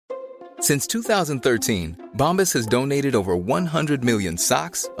Since 2013, Bombas has donated over 100 million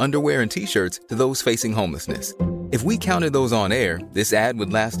socks, underwear, and T-shirts to those facing homelessness. If we counted those on air, this ad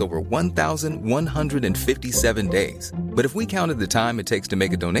would last over 1,157 days. But if we counted the time it takes to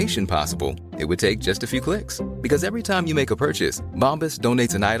make a donation possible, it would take just a few clicks. Because every time you make a purchase, Bombas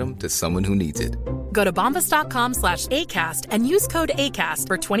donates an item to someone who needs it. Go to bombas.com/ACAST and use code ACAST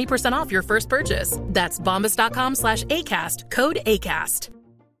for 20% off your first purchase. That's bombas.com/ACAST, code ACAST.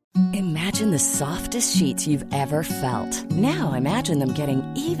 Imagine the softest sheets you've ever felt. Now imagine them getting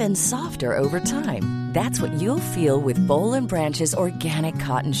even softer over time. That's what you'll feel with Boll & Branch's organic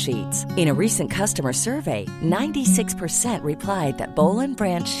cotton sheets. In a recent customer survey, 96% replied that Boll &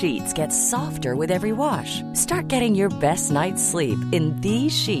 Branch sheets get softer with every wash. Start getting your best night's sleep in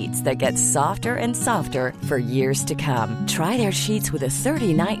these sheets that get softer and softer for years to come. Try their sheets with a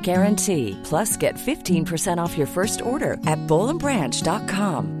 30-night guarantee. Plus, get 15% off your first order at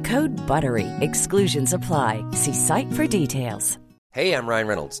bollandbranch.com. Code BUTTERY. Exclusions apply. See site for details. Hey, I'm Ryan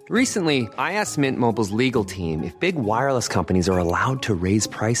Reynolds. Recently, I asked Mint Mobile's legal team if big wireless companies are allowed to raise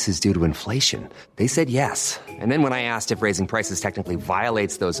prices due to inflation. They said yes. And then when I asked if raising prices technically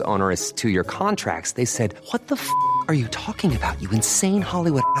violates those onerous two-year contracts, they said, "What the f*** are you talking about, you insane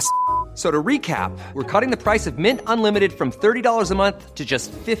Hollywood ass?" So to recap, we're cutting the price of Mint Unlimited from $30 a month to just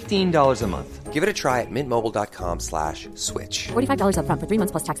 $15 a month. Give it a try at mintmobile.com/switch. $45 up front for 3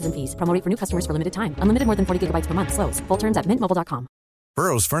 months plus taxes and fees. Promo rate for new customers for limited time. Unlimited more than 40 gigabytes per month. Slows full terms at mintmobile.com.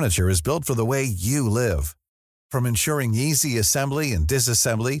 Burrow's furniture is built for the way you live. From ensuring easy assembly and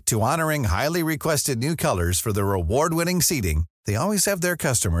disassembly to honoring highly requested new colors for their award-winning seating, they always have their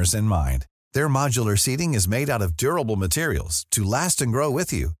customers in mind. Their modular seating is made out of durable materials to last and grow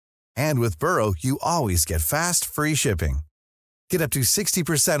with you. And with Burrow, you always get fast, free shipping. Get up to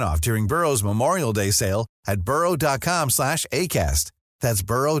 60% off during Burrow's Memorial Day sale at burrow.com/ACAST. That's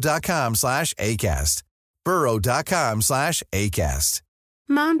burrow.com/ACAST. burrow.com/ACAST.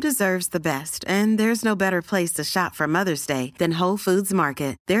 Mom deserves the best, and there's no better place to shop for Mother's Day than Whole Foods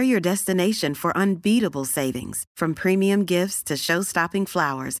Market. They're your destination for unbeatable savings, from premium gifts to show-stopping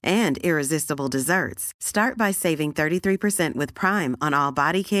flowers and irresistible desserts. Start by saving 33% with Prime on all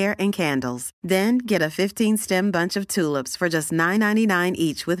body care and candles. Then get a 15-stem bunch of tulips for just $9.99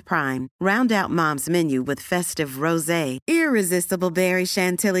 each with Prime. Round out Mom's menu with festive rosé, irresistible berry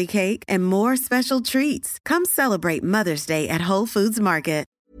chantilly cake, and more special treats. Come celebrate Mother's Day at Whole Foods Market.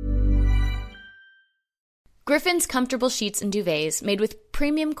 Griffin's comfortable sheets and duvets, made with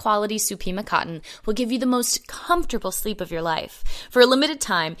premium quality Supima cotton, will give you the most comfortable sleep of your life. For a limited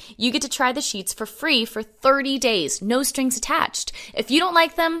time, you get to try the sheets for free for 30 days, no strings attached. If you don't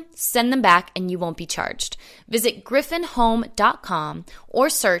like them, send them back and you won't be charged. Visit griffinhome.com or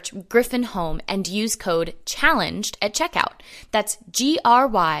search Griffin Home and use code CHALLENGED at checkout. That's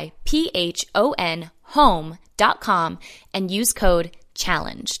GRYPHON home.com and use code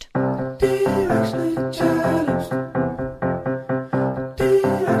CHALLENGED.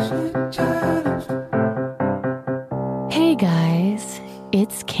 Hey guys,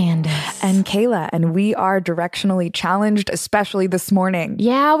 it's Candace. And Kayla, and we are directionally challenged, especially this morning.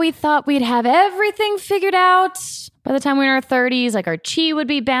 Yeah, we thought we'd have everything figured out by the time we're in our 30s. Like our chi would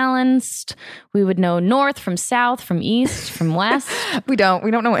be balanced. We would know north from south, from east, from west. We don't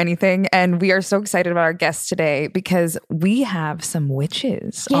know anything. And we are so excited about our guest today because we have some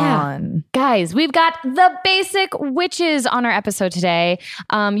witches on. Guys, we've got the Basic Witches on our episode today.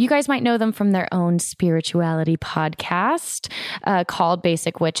 You guys might know them from their own spirituality podcast called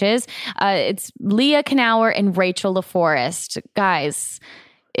Basic Witches. It's Leah Knauer and Rachel LaForest. Guys,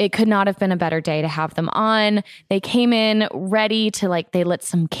 it could not have been a better day to have them on. They came in ready to they lit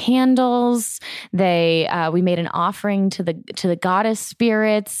some candles. We made an offering to the goddess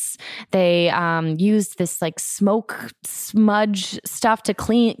spirits. They used this smoke smudge stuff to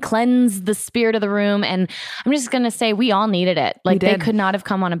cleanse the spirit of the room. And I'm just going to say we all needed it. They could not have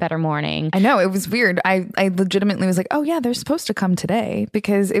come on a better morning. I know, it was weird. I legitimately was like, oh yeah, they're supposed to come today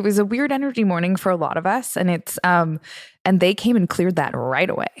because it was a weird energy morning for a lot of us. And it's, and they came and cleared that right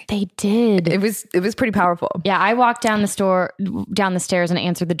away. They did. It was pretty powerful. Yeah, I walked down the stairs and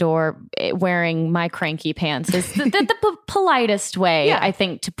answered the door wearing my cranky pants. Is the politest way, I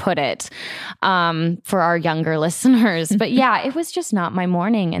think, to put it for our younger listeners. But yeah, it was just not my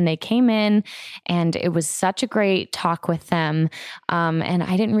morning. And they came in and it was such a great talk with them. And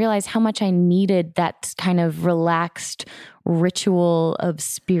I didn't realize how much I needed that kind of relaxed ritual of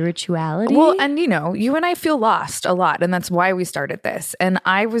spirituality. Well, and you and I feel lost a lot, and that's why we started this. And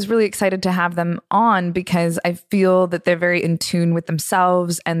I was really excited to have them on because I feel that they're very in tune with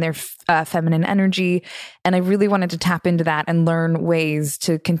themselves and their feminine energy. And I really wanted to tap into that and learn ways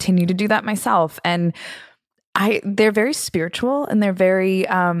to continue to do that myself. And they're very spiritual, and they're very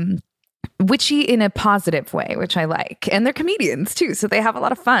witchy in a positive way, which I like. And they're comedians too, so they have a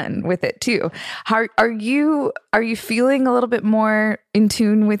lot of fun with it too. Are you feeling a little bit more in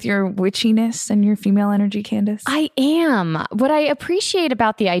tune with your witchiness and your female energy, Candace? I am. What I appreciate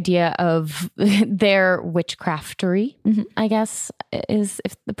about the idea of their witchcraftery, I guess is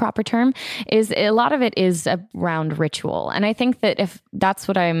if the proper term, is a lot of it is around ritual. And I think that if that's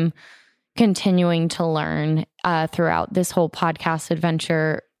what I'm continuing to learn throughout this whole podcast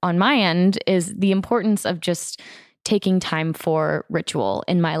adventure on my end, is the importance of just taking time for ritual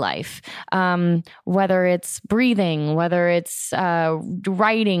in my life. Whether it's breathing, whether it's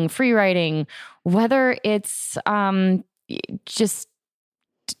writing, free writing, whether it's just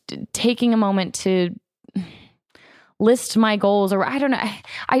taking a moment to list my goals, or I don't know.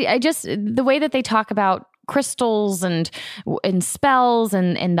 I just, the way that they talk about crystals and spells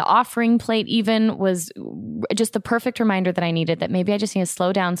and the offering plate even was just the perfect reminder that I needed, that maybe I just need to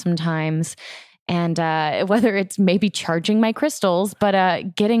slow down sometimes. And whether it's maybe charging my crystals,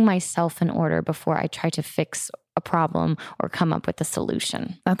 but getting myself in order before I try to fix a problem or come up with a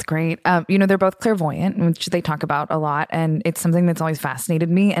solution. That's great. They're both clairvoyant, which they talk about a lot. And it's something that's always fascinated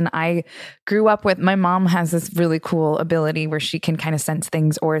me. And I grew up with, my mom has this really cool ability where she can kind of sense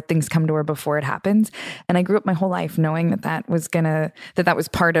things, or things come to her before it happens. And I grew up my whole life knowing that was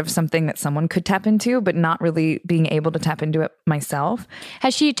part of something that someone could tap into, but not really being able to tap into it myself.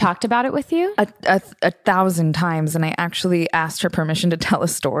 Has she talked about it with you? A 1,000 times. And I actually asked her permission to tell a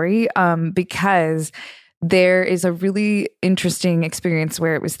story because there is a really interesting experience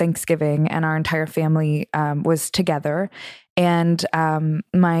where it was Thanksgiving and our entire family was together. And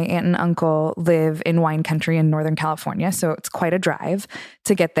my aunt and uncle live in wine country in Northern California. So it's quite a drive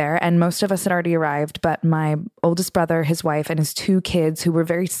to get there. And most of us had already arrived, but my oldest brother, his wife, and his 2 kids, who were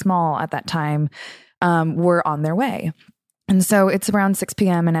very small at that time, were on their way. And so it's around 6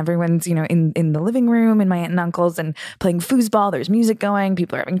 p.m. and everyone's, in the living room, and my aunt and uncle's, and playing foosball. There's music going.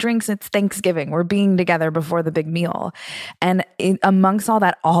 People are having drinks. It's Thanksgiving. We're being together before the big meal. And amongst all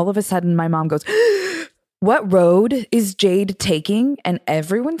that, all of a sudden, my mom goes, "What road is Jade taking?" And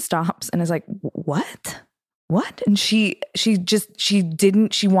everyone stops and is like, "What? What?" And she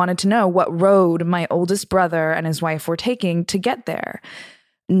wanted to know what road my oldest brother and his wife were taking to get there.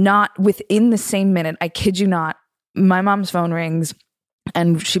 Not within the same minute, I kid you not, my mom's phone rings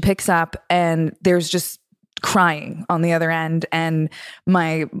and she picks up, and there's just crying on the other end. And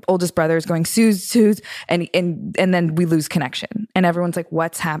my oldest brother is going, "Suze," and then we lose connection. And everyone's like,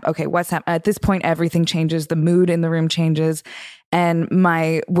 "What's happened?" Okay, what's happened? At this point, everything changes. The mood in the room changes. And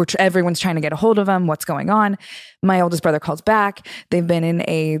everyone's trying to get a hold of him. What's going on? My oldest brother calls back. They've been in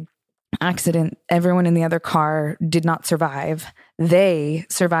a accident. Everyone in the other car did not survive. They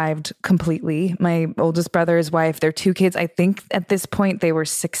survived completely. My oldest brother, his wife, their 2 kids, I think at this point they were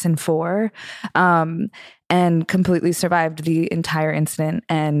 6 and 4, and completely survived the entire incident.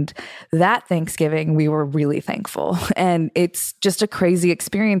 And that Thanksgiving, we were really thankful. And it's just a crazy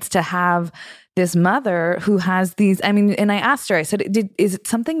experience to have this mother who has these, and I asked her, I said, is it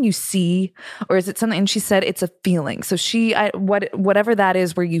something you see, or is it something? And she said, it's a feeling. So whatever that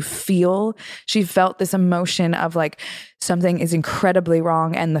is, where you feel, she felt this emotion of like something is incredibly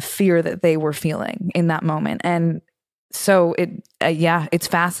wrong, and the fear that they were feeling in that moment. And so it's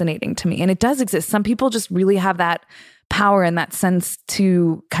fascinating to me. And it does exist. Some people just really have that power and that sense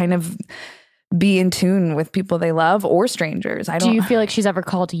to kind of be in tune with people they love or strangers. Do you feel like she's ever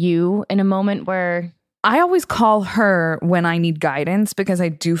called you in a moment where... I always call her when I need guidance, because I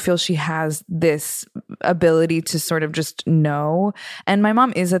do feel she has this ability to sort of just know. And my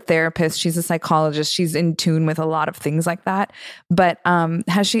mom is a therapist. She's a psychologist. She's in tune with a lot of things like that. But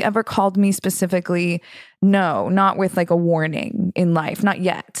has she ever called me specifically? No, not with like a warning in life, not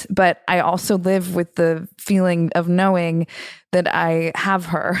yet. But I also live with the feeling of knowing that I have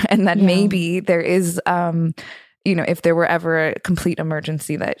her, and that maybe there is... if there were ever a complete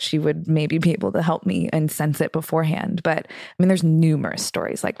emergency, that she would maybe be able to help me and sense it beforehand. But there's numerous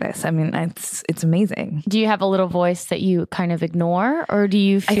stories like this. It's amazing. Do you have a little voice that you kind of ignore, or do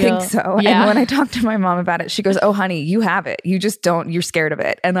you feel... I think so. Yeah. And when I talk to my mom about it, she goes, "Oh, honey, you have it. You just don't, you're scared of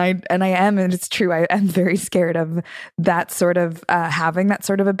it." And I am, and it's true. I am very scared of that sort of, having that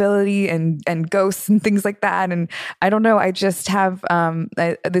sort of ability and ghosts and things like that. And I don't know, I just have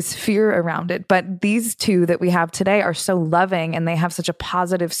this fear around it. But these 2 that we have have today are so loving and they have such a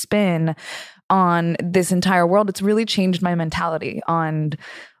positive spin on this entire world. It's really changed my mentality on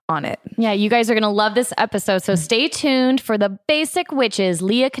it. Yeah, you guys are going to love this episode. So stay tuned for the Basic Witches.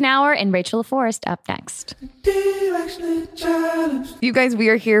 Leah Knauer and Rachel LaForest up next. You guys, we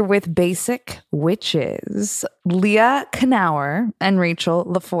are here with Basic Witches, Leah Knauer and Rachel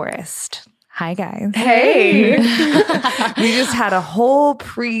LaForest. Hi, guys. Hey. We just had a whole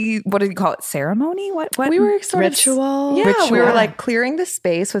what did you call it? Ceremony? What? We were sort ritual. Yeah, Ritual. we were like clearing the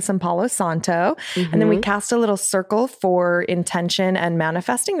space with some Palo Santo. And then we cast a little circle for intention and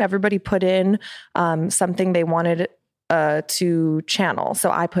manifesting. Everybody put in something they wanted to channel.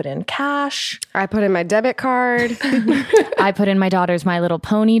 So I put in cash. I put in my debit card. I put in my daughter's My Little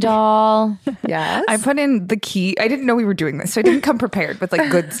Pony doll. Yes. I put in the key. I didn't know we were doing this, so I didn't come prepared with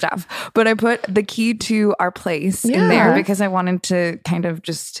like good stuff. But I put the key to our place in there because I wanted to kind of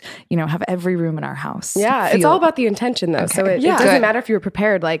just, have every room in our house. Yeah, it's all about the intention though. Okay. So it doesn't matter if you were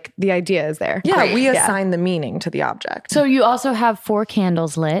prepared, like the idea is there. Yeah, Great. We assign the meaning to the object. So you also have 4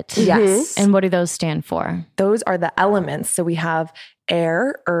 candles lit. Yes. And what do those stand for? Those are the elements. So we have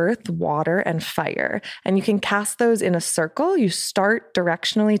air, earth, water, and fire. And you can cast those in a circle. You start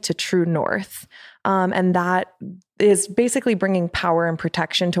directionally to true north. And that is basically bringing power and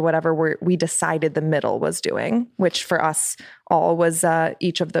protection to whatever we decided the middle was doing, which for us all was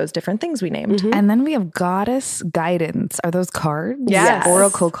each of those different things we named. And then we have Goddess Guidance. Are those cards? Yes.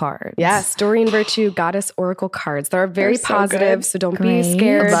 Oracle cards. Yes. Doreen Virtue Goddess Oracle cards. They're very positive, so don't Great. be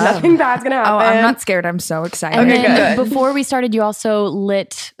scared. Nothing bad's going to happen. Oh, I'm not scared. I'm so excited. And then before we started, you also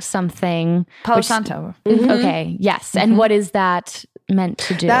lit something. Palo Santo. Okay. Yes. And what is that meant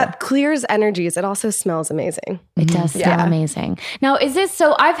to do? That clears energies. It also smells amazing. It does smell amazing. Now, is this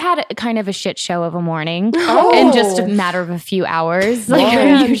so? I've had kind of a shit show of a morning in just a matter of a few hours. Like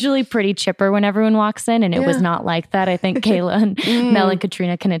I'm usually pretty chipper when everyone walks in, and it was not like that. I think Kayla and Mel and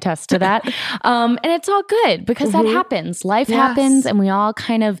Katrina can attest to that. And it's all good because that happens. Life happens, and we all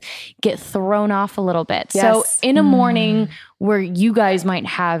kind of get thrown off a little bit. Yes. So in a morning where you guys might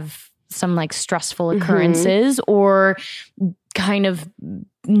have some like stressful occurrences or kind of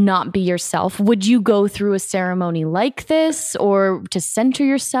not be yourself, would you go through a ceremony like this or to center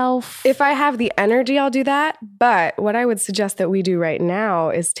yourself? If I have the energy, I'll do that. But what I would suggest that we do right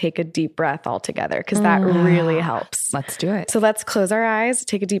now is take a deep breath all together because that really helps. Let's do it. So let's close our eyes,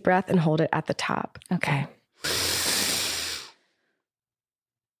 take a deep breath, and hold it at the top. Okay.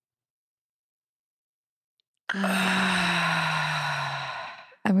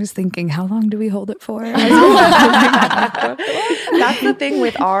 I was thinking, how long do we hold it for? That's the thing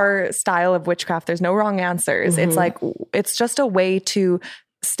with our style of witchcraft. There's no wrong answers. It's like, it's just a way to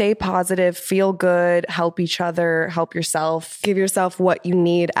stay positive, feel good, help each other, help yourself. Give yourself what you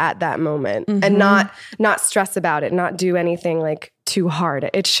need at that moment and not stress about it, not do anything like too hard.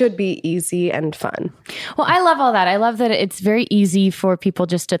 It should be easy and fun. Well, I love all that. I love that it's very easy for people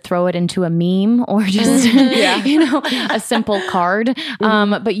just to throw it into a meme or just, a simple card.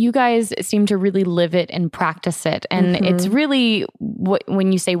 But you guys seem to really live it and practice it. And it's really,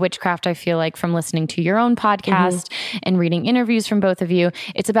 when you say witchcraft, I feel like from listening to your own podcast and reading interviews from both of you,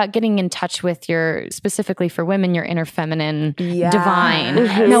 it's about getting in touch with specifically for women, your inner feminine divine.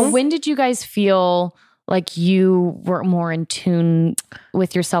 Now, when did you guys feel like you were more in tune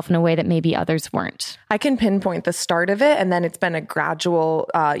with yourself in a way that maybe others weren't? I can pinpoint the start of it, and then it's been a gradual,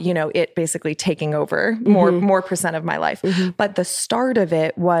 it basically taking over more percent of my life. But the start of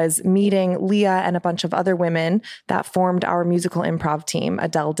it was meeting Leah and a bunch of other women that formed our musical improv team,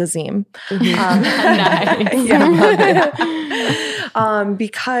 Adele Dazeem.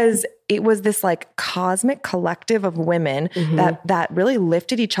 Because it was this like cosmic collective of women that really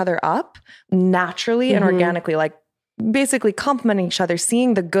lifted each other up naturally and organically, like basically complimenting each other,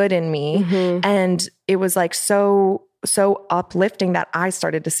 seeing the good in me. And it was like so uplifting that I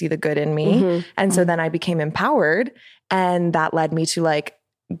started to see the good in me. And so then I became empowered, and that led me to like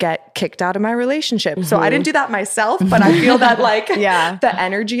get kicked out of my relationship. So I didn't do that myself, but I feel that like the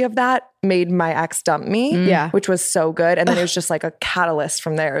energy of that made my ex dump me, which was so good. And then it was just like a catalyst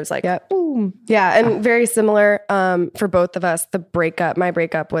from there. It was like, boom. Yeah. And very similar for both of us. My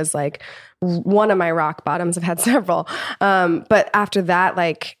breakup was like one of my rock bottoms. I've had several. But after that,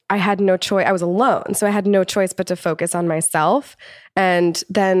 like I had no choice. I was alone. So I had no choice but to focus on myself. And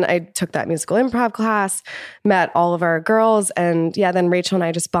then I took that musical improv class, met all of our girls. And then Rachel and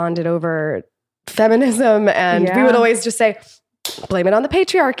I just bonded over feminism. And we would always just say, blame it on the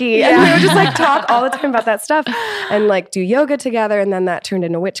patriarchy. And we would just like talk all the time about that stuff and like do yoga together. And then that turned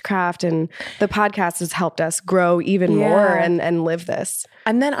into witchcraft. And the podcast has helped us grow even more and live this.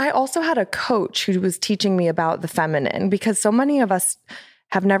 And then I also had a coach who was teaching me about the feminine, because so many of us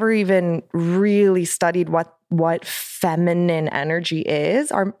have never even really studied what feminine energy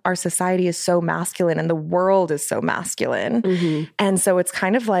is. Our society is so masculine and the world is so masculine. And so it's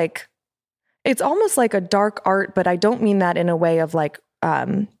kind of like, it's almost like a dark art, but I don't mean that in a way of like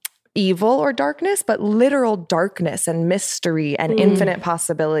evil or darkness, but literal darkness and mystery and infinite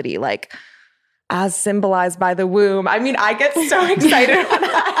possibility, like as symbolized by the womb. I mean, I get so excited when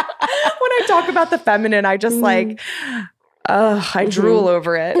I talk about the feminine. I just like, I drool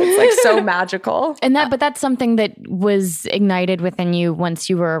over it. It's like so magical. But that's something that was ignited within you once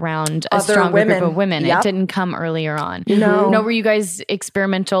you were around a stronger group of women. It didn't come earlier on. No. Were you guys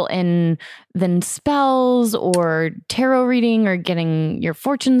experimental in then spells or tarot reading or getting your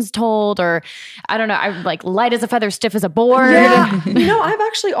fortunes told, or I don't know, I like light as a feather, stiff as a board? Yeah. I've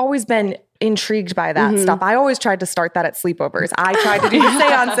actually always been intrigued by that stuff. I always tried to start that at sleepovers. I tried to do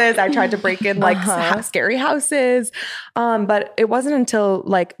seances. I tried to break in like scary houses. But it wasn't until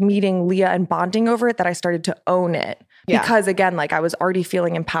like meeting Leah and bonding over it that I started to own it. Because again, like I was already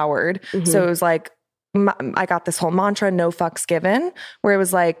feeling empowered. So it was like, I got this whole mantra, no fucks given, where it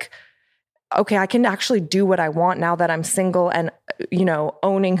was like, okay, I can actually do what I want now that I'm single and,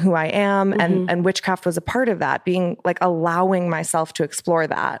 owning who I am. And witchcraft was a part of that, being like allowing myself to explore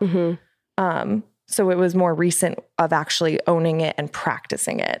that. So it was more recent of actually owning it and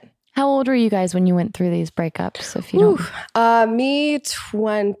practicing it. How old were you guys when you went through these breakups? If you don't, me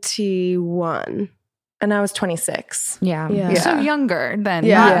 21, and I was 26. Yeah. So younger than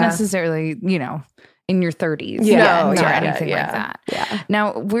not necessarily, in your 30s. Or anything like that. Yeah.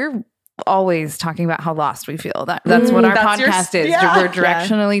 Now we're always talking about how lost we feel. That's what our podcast is. We're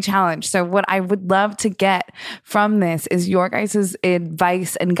directionally challenged. So what I would love to get from this is your guys'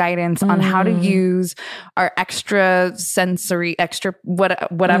 advice and guidance on how to use our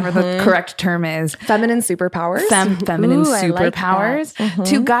whatever the correct term is. Feminine superpowers. Feminine superpowers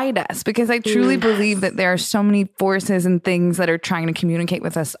to guide us. Because I truly believe that there are so many forces and things that are trying to communicate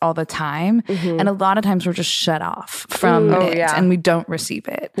with us all the time. And a lot of times we're just shut off from it and we don't receive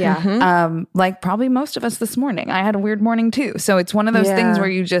it. Like probably most of us this morning. I had a weird morning too. So it's one of those things where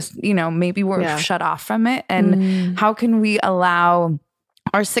you just, maybe we're shut off from it. And how can we allow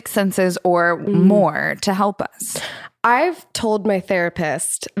our sixth senses or more to help us? I've told my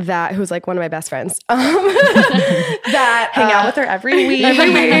therapist who's like one of my best friends, that hang out with her every week.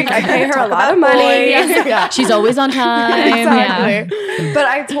 I pay her a lot of money. She's always on time. Exactly. But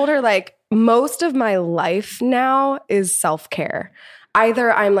I told her like most of my life now is self-care.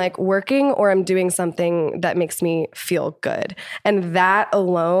 Either I'm like working or I'm doing something that makes me feel good. And that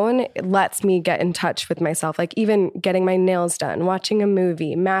alone lets me get in touch with myself. Like even getting my nails done, watching a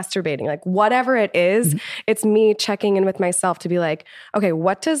movie, masturbating, like whatever it is, it's me checking in with myself to be like, okay,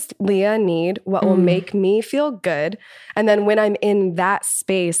 what does Leah need? What will make me feel good? And then when I'm in that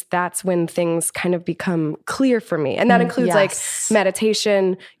space, that's when things kind of become clear for me. And that includes like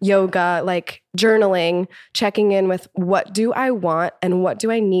meditation, yoga, like journaling, checking in with what do I want and what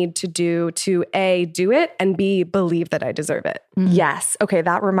do I need to do to A, do it, and B, believe that I deserve it. Yes. Okay,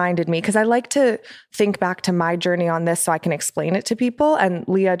 that reminded me, because I like to think back to my journey on this so I can explain it to people. And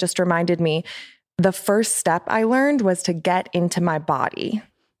Leah just reminded me, the first step I learned was to get into my body.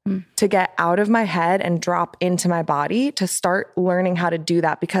 To get out of my head and drop into my body, to start learning how to do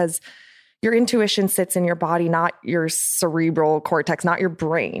that, because your intuition sits in your body, not your cerebral cortex, not your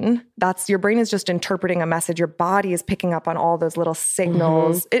brain. Your brain is just interpreting a message. Your body is picking up on all those little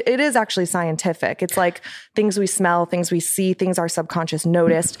signals. It is actually scientific. It's like things we smell, things we see, things our subconscious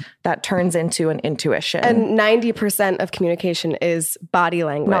noticed that turns into an intuition. And 90% of communication is body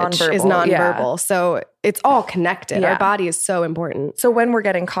language, is nonverbal. So it's all connected. Our body is so important. So when we're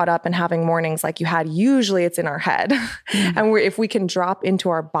getting caught up and having mornings like you had, usually it's in our head. And if we can drop into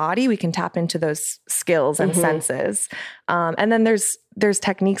our body, we can tap into those skills and senses. And then there's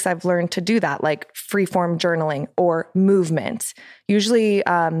techniques I've learned to do that, like freeform journaling or movement. Usually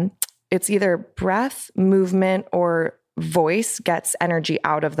it's either breath, movement, or voice gets energy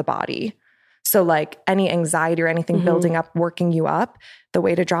out of the body. So like any anxiety or anything building up, working you up, the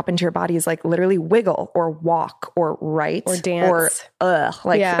way to drop into your body is like literally wiggle or walk or write or dance or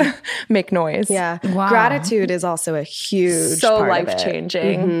make noise. Yeah. Wow. Gratitude is also a huge so part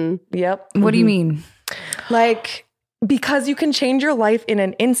life-changing. of it. Yep. What do you mean? Like Because you can change your life in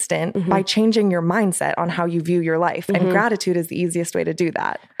an instant by changing your mindset on how you view your life. And gratitude is the easiest way to do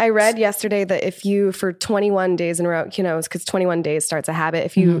that. I read yesterday that if you, for 21 days in a row, because 21 days starts a habit,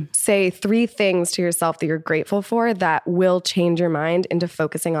 if you say 3 things to yourself that you're grateful for, that will change your mind into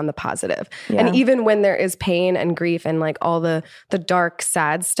focusing on the positive. Yeah. And even when there is pain and grief and like all the dark,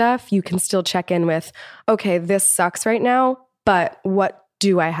 sad stuff, you can still check in with, okay, this sucks right now, but what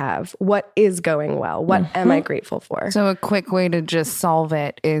do I have? What is going well? What am I grateful for? So a quick way to just solve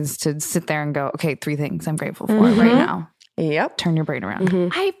it is to sit there and go, okay, 3 things I'm grateful for right now. Yep. Turn your brain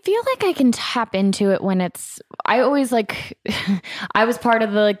around. I feel like I can tap into it when I always I was part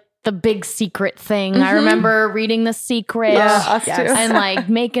of the big secret thing. I remember reading The Secret and like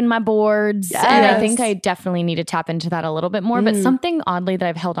making my boards. Yes. And I think I definitely need to tap into that a little bit more. But something oddly that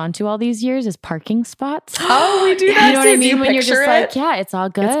I've held on to all these years is parking spots. Oh, we do that. You know what I mean? You When you're just picture like, it. yeah, it's all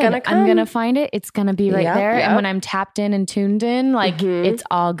good. It's gonna come. I'm going to find it. It's going to be right there. Yep. And when I'm tapped in and tuned in, like it's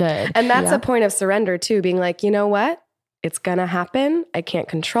all good. And that's a point of surrender too, being like, you know what? It's going to happen. I can't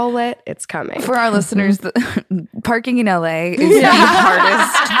control it. It's coming. For our listeners, parking in LA is the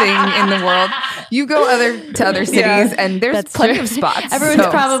hardest thing in the world. You go to other cities and there's plenty of spots. Everyone's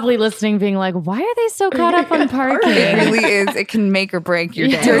probably listening being like, why are they so caught up on parking? It really is. It can make or break your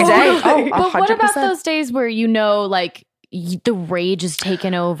day. But what about those days where like the rage is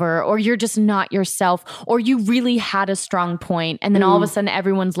taken over, or you're just not yourself, or you really had a strong point, and then all of a sudden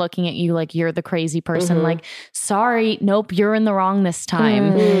everyone's looking at you like you're the crazy person, like, sorry, nope, you're in the wrong this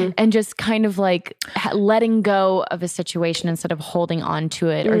time. And just kind of like letting go of a situation instead of holding on to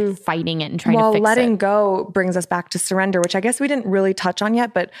it or fighting it and trying to fix it. Letting go brings us back to surrender, which I guess we didn't really touch on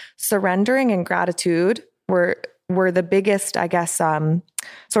yet, but surrendering and gratitude were the biggest, I guess,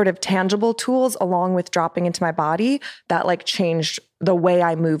 sort of tangible tools, along with dropping into my body, that like changed the way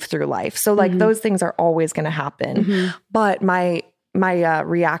I move through life. So like those things are always going to happen. But my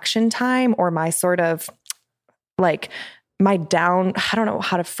reaction time, or my sort of like my down, I don't know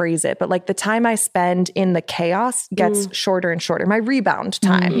how to phrase it, but like the time I spend in the chaos gets shorter and shorter. My rebound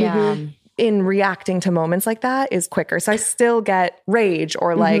time. In reacting to moments like that is quicker. So I still get rage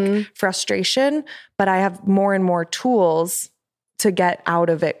or like frustration, but I have more and more tools to get out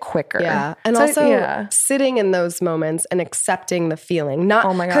of it quicker. Yeah. And so, also sitting in those moments and accepting the feeling.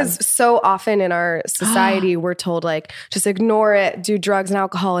 Not because so often in our society we're told like, just ignore it, do drugs and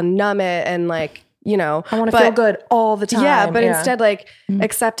alcohol and numb it, and like, you know, I want to feel good all the time. Yeah, but instead like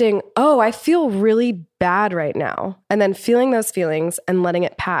accepting, oh, I feel really bad right now. And then feeling those feelings and letting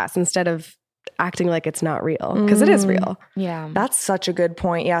it pass instead of acting like it's not real, because it is real. Yeah. That's such a good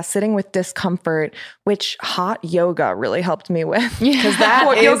point. Yeah. Sitting with discomfort, which hot yoga really helped me with. Because that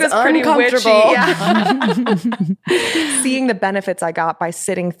is yoga's pretty uncomfortable. Yeah. Seeing the benefits I got by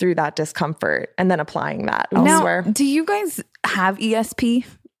sitting through that discomfort and then applying that elsewhere. Now, do you guys have ESP?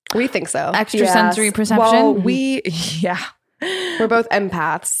 We think so. Extrasensory perception? Well, we're both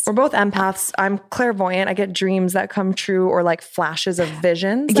empaths. I'm clairvoyant. I get dreams that come true, or like flashes of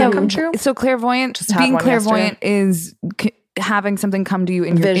visions that come true. So being clairvoyant is having something come to you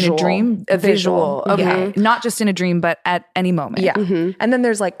in a dream. A visual. Okay. Not just in a dream, but at any moment. Yeah. And then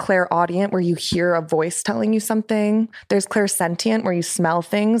there's like clairaudient, where you hear a voice telling you something. There's clairsentient, where you smell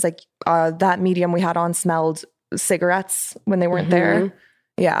things. Like that medium we had on smelled cigarettes when they weren't there.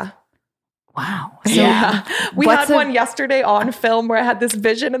 Yeah. Wow. So we had one yesterday on film where I had this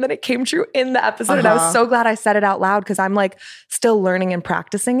vision, and then it came true in the episode. And I was so glad I said it out loud, because I'm like still learning and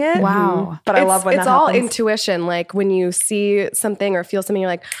practicing it. Wow. But I love when it's that all happens. Intuition. Like when you see something or feel something, you're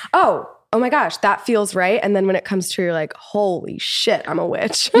like, oh my gosh, that feels right. And then when it comes true, you're like, holy shit, I'm a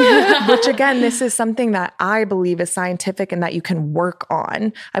witch. Which again, this is something that I believe is scientific and that you can work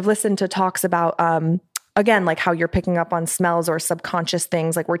on. I've listened to talks about, again, like how you're picking up on smells or subconscious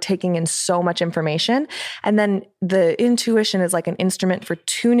things. Like we're taking in so much information. And then the intuition is like an instrument for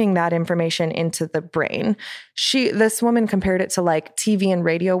tuning that information into the brain. This woman compared it to like TV and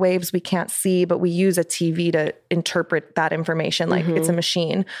radio waves we can't see, but we use a TV to interpret that information. Like it's a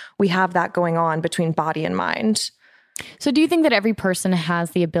machine. We have that going on between body and mind. So do you think that every person has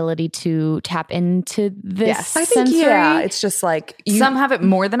the ability to tap into this? Yes, I think, it's just like... some have it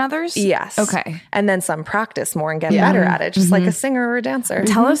more than others? Yes. Okay. And then some practice more and get better at it, just like a singer or a dancer.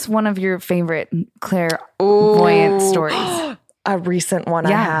 Tell us one of your favorite clairvoyant stories. A recent one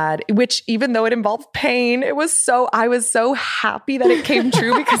I had, which even though it involved pain, I was so happy that it came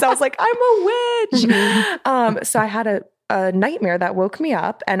true, because I was like, I'm a witch. So I had a nightmare that woke me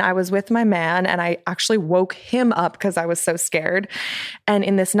up, and I was with my man, and I actually woke him up because I was so scared. And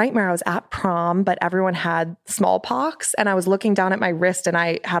in this nightmare, I was at prom, but everyone had smallpox, and I was looking down at my wrist, and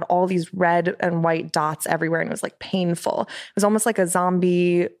I had all these red and white dots everywhere, and it was like painful. It was almost like a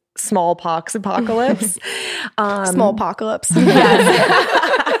zombie smallpox apocalypse. Smallpocalypse.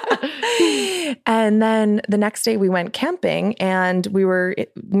 And then the next day we went camping, and we were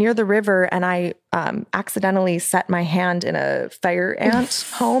near the river, and I accidentally set my hand in a fire ant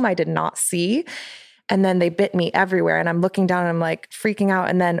home I did not see. And then they bit me everywhere, and I'm looking down and I'm like freaking out.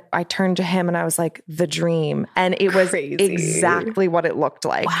 And then I turned to him and I was like, the dream. And it was exactly what it looked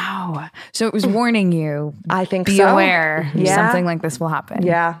like. Wow. So it was warning you. I think be aware something like this will happen.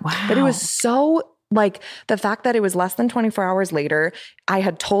 Yeah. Wow. But it was so like the fact that it was less than 24 hours later, I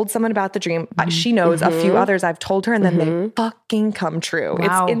had told someone about the dream. She knows a few others I've told her, and then they fucking come true.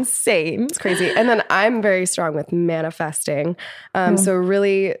 Wow. It's insane. It's crazy. And then I'm very strong with manifesting. So a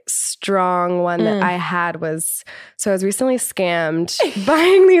really strong one that I had was, so I was recently scammed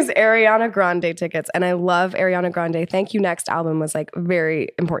buying these Ariana Grande tickets. And I love Ariana Grande. Thank You Next album was like very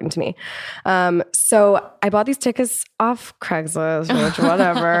important to me. So I bought these tickets off Craigslist, which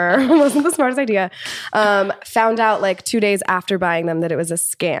whatever, wasn't the smartest idea. Found out like 2 days after buying them that it was a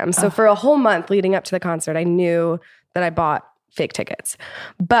scam. So for a whole month leading up to the concert, I knew that I bought fake tickets.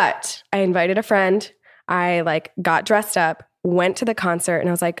 But I invited a friend. I like got dressed up, went to the concert, and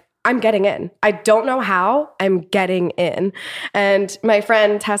I was like, I'm getting in. I don't know how, I'm getting in. And my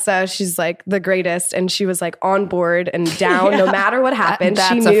friend Tessa, she's like the greatest. And she was like on board and down no matter what happened.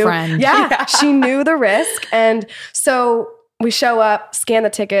 That's she a knew, friend. Yeah, she knew the risk. And so we show up, scan the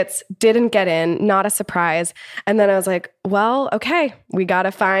tickets, didn't get in, not a surprise. And then I was like, well, okay, we got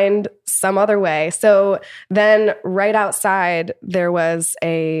to find some other way. So then right outside, there was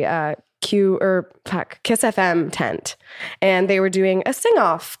a Kiss FM tent, and they were doing a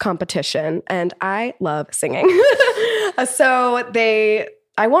sing-off competition, and I love singing. So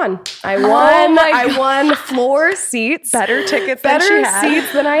I won. I won floor seats. Better tickets than she had.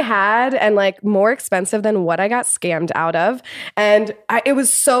 Seats than I had, and like more expensive than what I got scammed out of. And it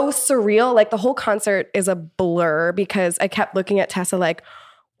was so surreal. Like the whole concert is a blur because I kept looking at Tessa like,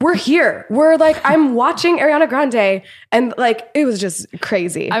 we're here. We're like, I'm watching Ariana Grande. And like, it was just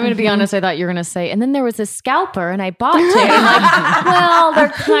crazy. I'm going to be honest. I thought you were going to say, and then there was a scalper and I bought it. I'm like, well, they're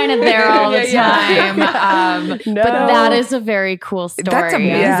kind of there all the time. No. But that is a very cool story. That's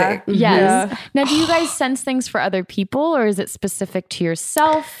amazing. Yeah. Yes. Yeah. Now, do you guys sense things for other people, or is it specific to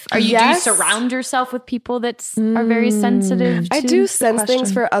yourself? Do you surround yourself with people that are very sensitive to I do sense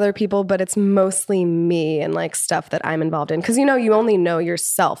things for other people, but it's mostly me and like stuff that I'm involved in. Because you only know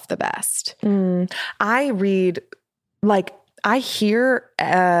yourself the best. I read, like, I hear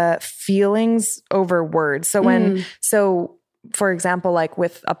feelings over words. So for example, like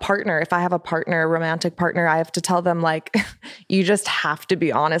with a partner, if I have a romantic partner, I have to tell them like, you just have to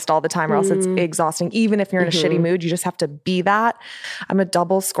be honest all the time or else it's exhausting. Even if you're in a shitty mood, you just have to be that. I'm a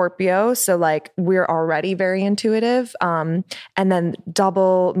double Scorpio. So like we're already very intuitive. And then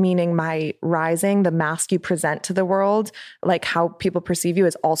double meaning my rising, the mask you present to the world, like how people perceive you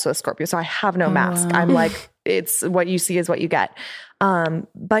is also a Scorpio. So I have no mask. I'm like, it's what you see is what you get.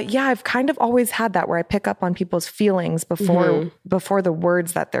 But yeah, I've kind of always had that where I pick up on people's feelings before the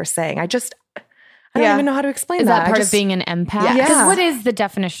words that they're saying. I don't even know how to explain that. Is that part of being an empath? Yes. Because what is the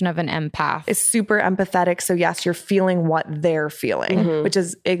definition of an empath? It's super empathetic. So yes, you're feeling what they're feeling, which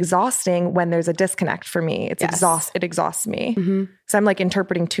is exhausting when there's a disconnect for me. It exhausts me. So I'm like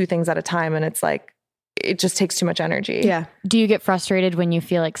interpreting two things at a time, and it's like, it just takes too much energy. Yeah. Do you get frustrated when you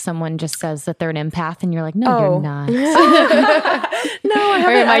feel like someone just says that they're an empath and you're like, no, you're not? No, I haven't.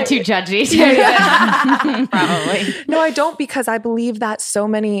 Or am I too judgy? Probably. No, I don't, because I believe that so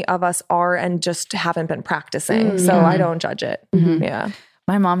many of us are and just haven't been practicing. So I don't judge it. Yeah.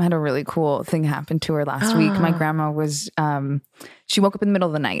 My mom had a really cool thing happen to her last week. My grandma was, she woke up in the middle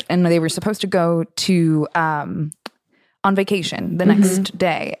of the night, and they were supposed to go to, on vacation the next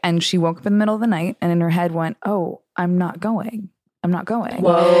day. And she woke up in the middle of the night and in her head went, oh, I'm not going.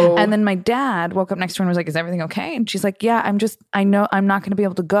 Whoa. And then my dad woke up next to her and was like, is everything okay? And she's like, yeah, I know I'm not going to be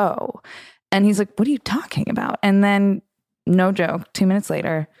able to go. And he's like, what are you talking about? And then, no joke, 2 minutes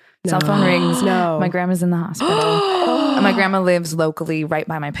later, cell phone rings. My grandma's in the hospital. My grandma lives locally right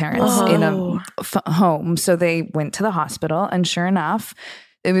by my parents in a home. So they went to the hospital, and sure enough,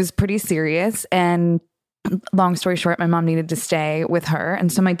 it was pretty serious. And long story short, my mom needed to stay with her.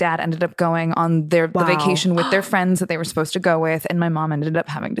 And so my dad ended up going on the vacation with their friends that they were supposed to go with. And my mom ended up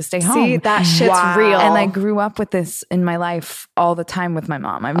having to stay home. See, that shit's real. And I grew up with this in my life all the time with my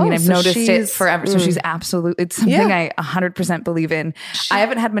mom. I mean, I've noticed it forever. So she's absolutely, it's something I 100% believe in. I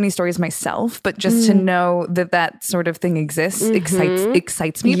haven't had many stories myself, but just to know that sort of thing exists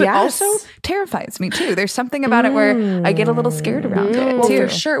excites me, but also terrifies me too. There's something about it where I get a little scared around it well, too. for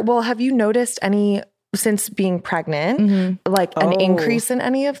sure. Well, have you noticed any, since being pregnant, like an increase in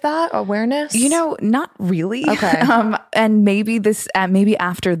any of that awareness? You know, not really. Okay. And maybe maybe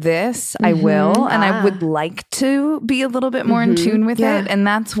after this, I will. And I would like to be a little bit more in tune with it. And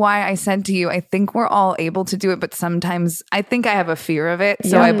that's why I said to you, I think we're all able to do it, but sometimes I think I have a fear of it.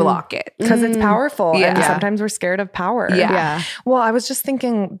 So I block it. Because it's powerful. Yeah. And sometimes we're scared of power. Yeah. Well, I was just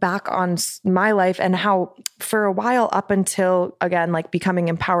thinking back on my life and how for a while up until, again, like becoming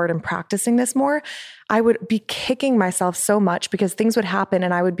empowered and practicing this more, I would be kicking myself so much because things would happen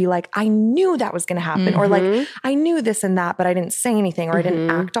and I would be like, I knew that was going to happen. Or like, I knew this and that, but I didn't say anything or I didn't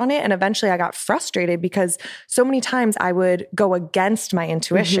act on it. And eventually I got frustrated because so many times I would go against my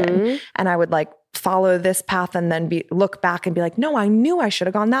intuition and I would like follow this path and then look back and be like, no, I knew I should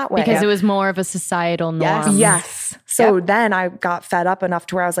have gone that way. Because it was more of a societal norm. Yes. So then I got fed up enough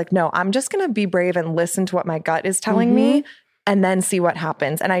to where I was like, no, I'm just going to be brave and listen to what my gut is telling me and then see what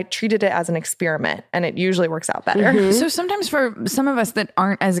happens. And I treated it as an experiment and it usually works out better. So sometimes for some of us that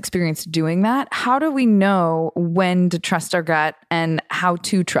aren't as experienced doing that, how do we know when to trust our gut and how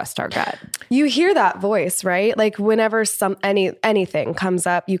to trust our gut? You hear that voice, right? Like whenever anything comes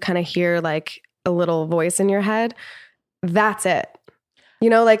up, you kind of hear like a little voice in your head. That's it. You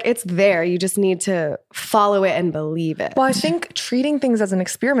know, like it's there. You just need to follow it and believe it. Well, I think treating things as an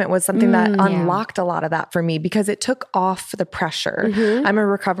experiment was something that unlocked a lot of that for me because it took off the pressure. I'm a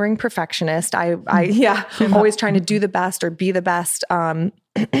recovering perfectionist. I'm always trying to do the best or be the best. And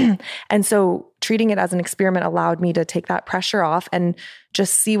so treating it as an experiment allowed me to take that pressure off and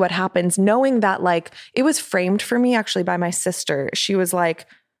just see what happens, knowing that like it was framed for me actually by my sister. She was like,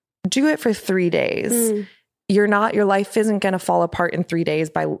 do it for 3 days. Your life isn't going to fall apart in 3 days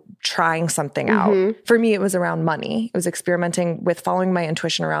by trying something out. For me, it was around money. It was experimenting with following my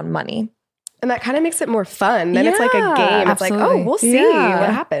intuition around money. And that kind of makes it more fun. Then it's like a game. It's like, oh, we'll see what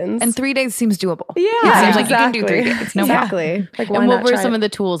happens. And 3 days seems doable. Yeah. It seems like you can do 3 days. No exactly. Like, and what were some of the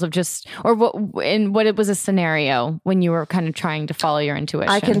tools of just, or what it was a scenario when you were kind of trying to follow your intuition?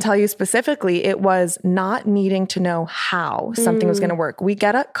 I can tell you specifically, it was not needing to know how something was going to work. We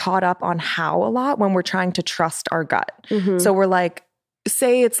get caught up on how a lot when we're trying to trust our gut. So we're like,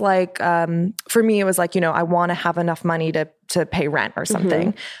 say it's like, for me, it was like, you know, I want to have enough money to pay rent or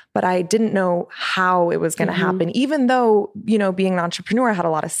something, but I didn't know how it was going to happen. Even though, you know, being an entrepreneur, I had a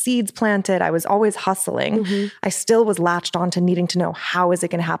lot of seeds planted. I was always hustling. I still was latched on to needing to know how is it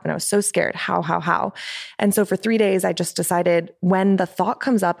going to happen? I was so scared. How? And so for 3 days, I just decided when the thought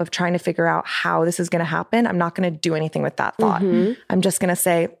comes up of trying to figure out how this is going to happen, I'm not going to do anything with that thought. I'm just going to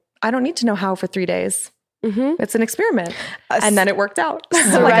say, I don't need to know how for 3 days. It's an experiment. And then it worked out.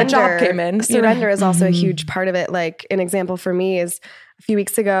 So like a job came in. Surrender is also a huge part of it. Like an example for me is a few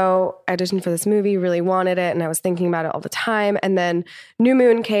weeks ago, I auditioned for this movie, really wanted it. And I was thinking about it all the time. And then New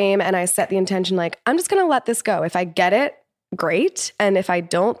Moon came and I set the intention, like, I'm just going to let this go. If I get it, great. And if I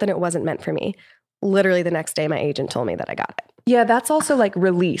don't, then it wasn't meant for me. Literally the next day, my agent told me that I got it. Yeah, that's also like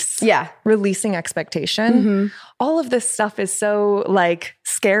release. Yeah. Releasing expectation. All of this stuff is so like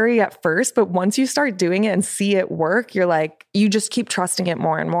scary at first, but once you start doing it and see it work, you're like, you just keep trusting it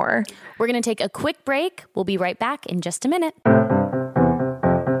more and more. We're going to take a quick break. We'll be right back in just a minute.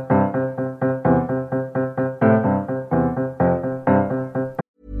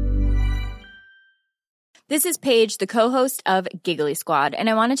 This is Paige, the co-host of Giggly Squad, and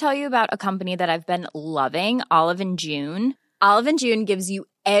I want to tell you about a company that I've been loving, Olive & June. Olive & June gives you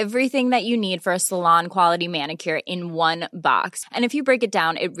everything that you need for a salon-quality manicure in one box. And if you break it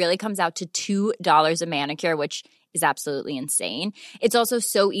down, it really comes out to $2 a manicure, which is absolutely insane. It's also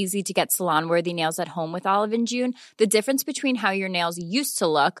so easy to get salon-worthy nails at home with Olive & June. The difference between how your nails used to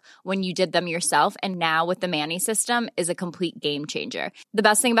look when you did them yourself and now with the Mani system is a complete game changer. The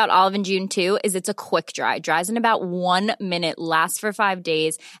best thing about Olive & June, too, is it's a quick dry. Dries in about 1 minute, lasts for 5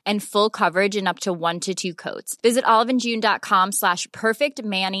 days, and full coverage in up to 1 to 2 coats. Visit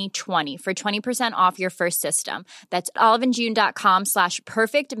oliveandjune.com/perfectmani20 for 20% off your first system. That's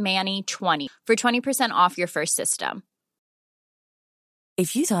oliveandjune.com/perfectmani20 for 20% off your first system.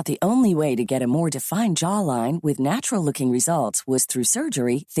 If you thought the only way to get a more defined jawline with natural-looking results was through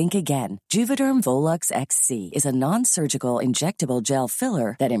surgery, think again. Juvederm Volux XC is a non-surgical injectable gel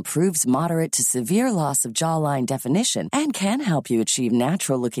filler that improves moderate to severe loss of jawline definition and can help you achieve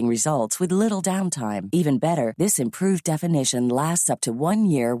natural-looking results with little downtime. Even better, this improved definition lasts up to 1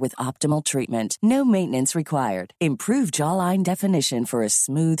 year with optimal treatment. No maintenance required. Improve jawline definition for a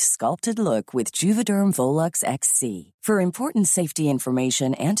smooth, sculpted look with Juvederm Volux XC. For important safety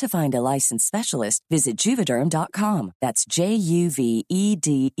information and to find a licensed specialist, visit Juvederm.com. That's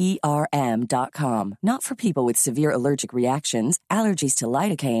JUVEDERM.com. Not for people with severe allergic reactions, allergies to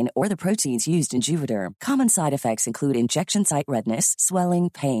lidocaine, or the proteins used in Juvederm. Common side effects include injection site redness,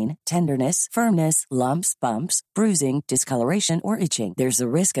 swelling, pain, tenderness, firmness, lumps, bumps, bruising, discoloration, or itching. There's a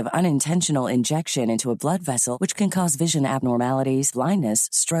risk of unintentional injection into a blood vessel, which can cause vision abnormalities, blindness,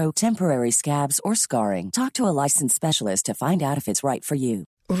 stroke, temporary scabs, or scarring. Talk to a licensed specialist to find out if it's right for you.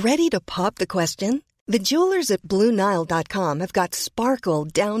 Ready to pop the question? The jewelers at BlueNile.com have got sparkle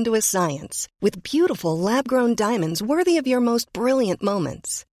down to a science with beautiful lab-grown diamonds worthy of your most brilliant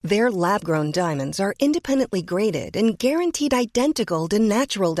moments. Their lab-grown diamonds are independently graded and guaranteed identical to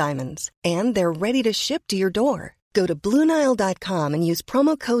natural diamonds, and they're ready to ship to your door. Go to BlueNile.com and use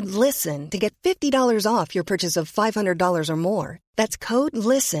promo code LISTEN to get $50 off your purchase of $500 or more. That's code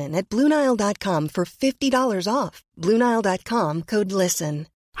LISTEN at BlueNile.com for $50 off. BlueNile.com, code LISTEN.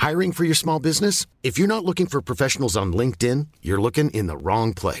 Hiring for your small business? If you're not looking for professionals on LinkedIn, you're looking in the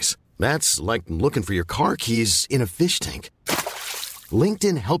wrong place. That's like looking for your car keys in a fish tank.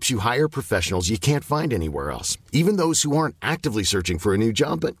 LinkedIn helps you hire professionals you can't find anywhere else, even those who aren't actively searching for a new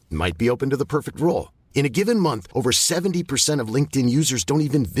job but might be open to the perfect role. In a given month, over 70% of LinkedIn users don't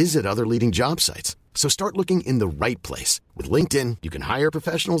even visit other leading job sites. So start looking in the right place. With LinkedIn, you can hire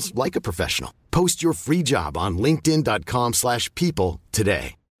professionals like a professional. Post your free job on linkedin.com/people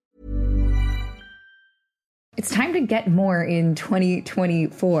today. It's time to get more in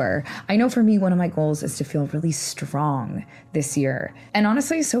 2024. I know for me, one of my goals is to feel really strong this year. And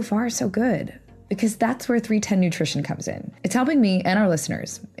honestly, so far, so good. Because that's where 310 Nutrition comes in. It's helping me and our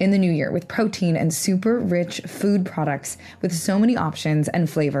listeners in the new year with protein and super rich food products with so many options and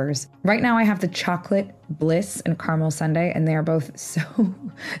flavors. Right now I have the chocolate bliss and caramel sundae, and they are both so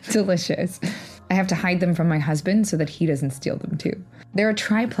delicious. I have to hide them from my husband so that he doesn't steal them too. They're a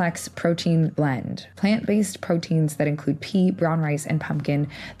triplex protein blend, plant-based proteins that include pea, brown rice, and pumpkin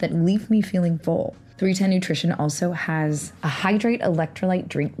that leave me feeling full. 310 Nutrition also has a Hydrate electrolyte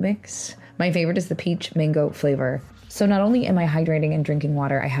drink mix. My favorite is the peach mango flavor. So not only am I hydrating and drinking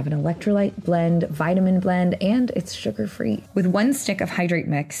water, I have an electrolyte blend, vitamin blend, and it's sugar-free. With 1 stick of Hydrate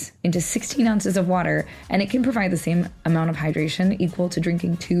mix into 16 ounces of water, and it can provide the same amount of hydration equal to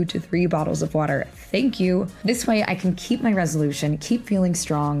drinking 2 to 3 bottles of water. Thank you. This way I can keep my resolution, keep feeling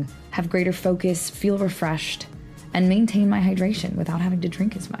strong, have greater focus, feel refreshed, and maintain my hydration without having to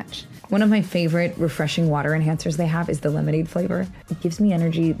drink as much. One of my favorite refreshing water enhancers they have is the lemonade flavor. It gives me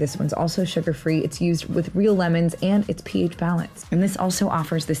energy. This one's also sugar-free. It's used with real lemons and it's pH balanced. And this also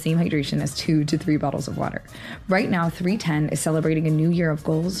offers the same hydration as 2 to 3 bottles of water. Right now, 310 is celebrating a new year of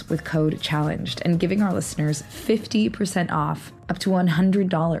goals with code CHALLENGED and giving our listeners 50% off up to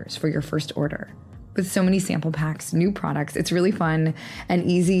 $100 for your first order. With so many sample packs, new products, it's really fun and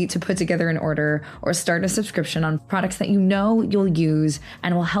easy to put together an order or start a subscription on products that you know you'll use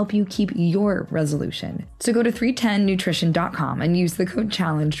and will help you keep your resolution. So go to 310nutrition.com and use the code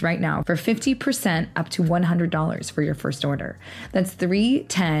CHALLENGED right now for 50% up to $100 for your first order. That's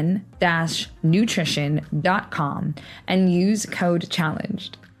 310-nutrition.com and use code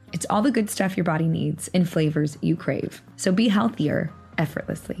CHALLENGED. It's all the good stuff your body needs in flavors you crave. So be healthier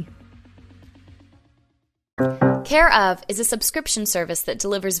effortlessly. Care of is a subscription service that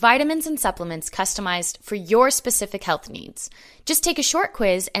delivers vitamins and supplements customized for your specific health needs. Just take a short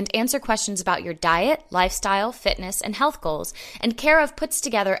quiz and answer questions about your diet, lifestyle, fitness, and health goals, and Care of puts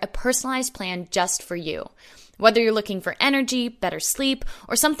together a personalized plan just for you. Whether you're looking for energy, better sleep,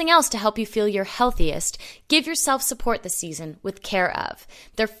 or something else to help you feel your healthiest, give yourself support this season with Care of.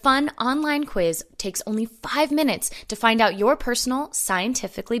 Their fun online quiz takes only 5 minutes to find out your personal,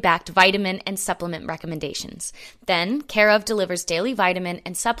 scientifically backed vitamin and supplement recommendations. Then, Care of delivers daily vitamin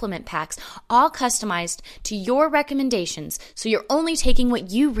and supplement packs, all customized to your recommendations, so you're only taking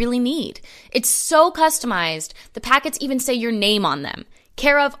what you really need. It's so customized, the packets even say your name on them.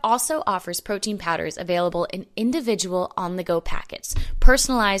 Care of also offers protein powders available in individual on-the-go packets,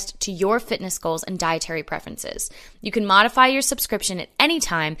 personalized to your fitness goals and dietary preferences. You can modify your subscription at any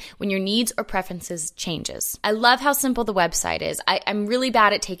time when your needs or preferences changes. I love how simple the website is. I'm really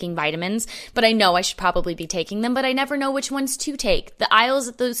bad at taking vitamins, but I know I should probably be taking them, but I never know which ones to take. The aisles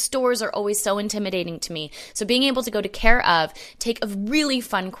at the stores are always so intimidating to me. So being able to go to Care of, take a really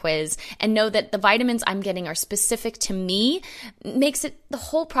fun quiz, and know that the vitamins I'm getting are specific to me makes it the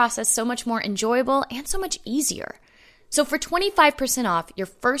whole process so much more enjoyable and so much easier. So for 25% off your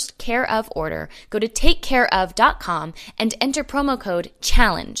first Care of order, go to takecareof.com and enter promo code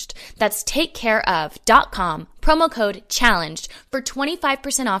CHALLENGED. That's takecareof.com, promo code CHALLENGED for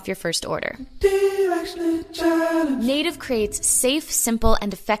 25% off your first order. Native creates safe, simple,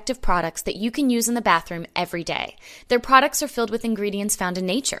 and effective products that you can use in the bathroom every day. Their products are filled with ingredients found in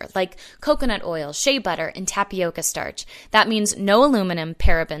nature, like coconut oil, shea butter, and tapioca starch. That means no aluminum,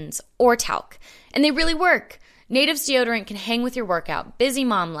 parabens, or talc. And they really work. Native's deodorant can hang with your workout, busy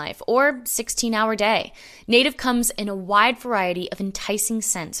mom life, or 16-hour day. Native comes in a wide variety of enticing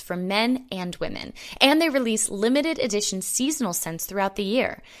scents for men and women, and they release limited edition seasonal scents throughout the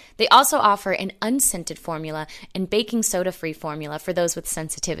year. They also offer an unscented formula and baking soda-free formula for those with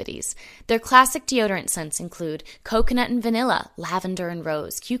sensitivities. Their classic deodorant scents include coconut and vanilla, lavender and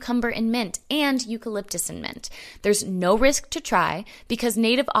rose, cucumber and mint, and eucalyptus and mint. There's no risk to try because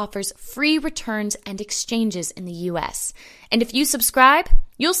Native offers free returns and exchanges in the US. And if you subscribe,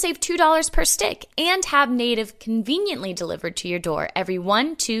 you'll save $2 per stick and have Native conveniently delivered to your door every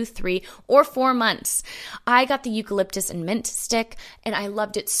 1, 2, 3, or 4 months. I got the eucalyptus and mint stick, and I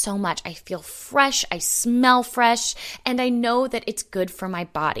loved it so much. I feel fresh, I smell fresh, and I know that it's good for my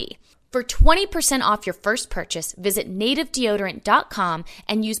body. For 20% off your first purchase, visit nativedeodorant.com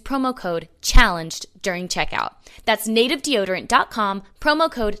and use promo code CHALLENGED during checkout. That's nativedeodorant.com,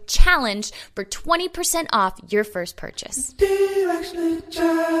 promo code CHALLENGED for 20% off your first purchase.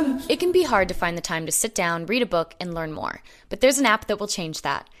 It can be hard to find the time to sit down, read a book, and learn more, but there's an app that will change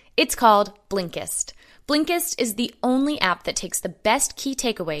that. It's called Blinkist. Blinkist is the only app that takes the best key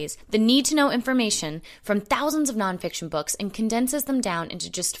takeaways, the need-to-know information from thousands of nonfiction books and condenses them down into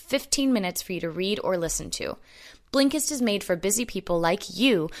just 15 minutes for you to read or listen to. Blinkist is made for busy people like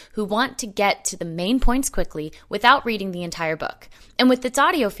you who want to get to the main points quickly without reading the entire book. And with its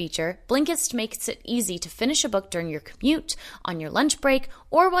audio feature, Blinkist makes it easy to finish a book during your commute, on your lunch break,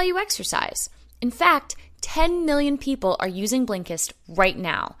 or while you exercise. In fact, 10 million people are using Blinkist right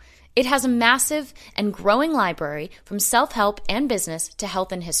now. It has a massive and growing library from self-help and business to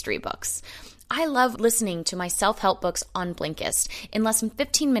health and history books. I love listening to my self-help books on Blinkist. In less than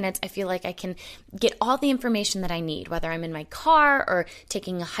 15 minutes, I feel like I can get all the information that I need, whether I'm in my car or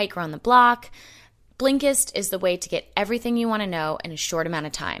taking a hike around the block. Blinkist is the way to get everything you want to know in a short amount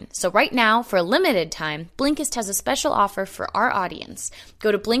of time. So right now, for a limited time, Blinkist has a special offer for our audience.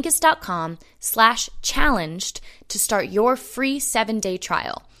 Go to Blinkist.com/challenged to start your free 7-day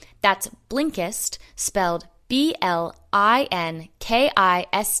trial. That's Blinkist, spelled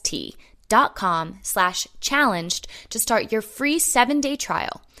BLINKIST.com/challenged to start your free 7-day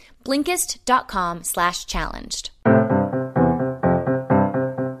trial. Blinkist.com/challenged.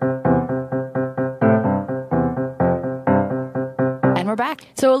 And we're back.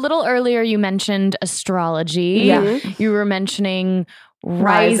 So a little earlier you mentioned astrology. Yeah. You were mentioning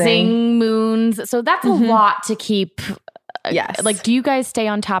rising moons. So that's a lot to keep. Yes. Like, do you guys stay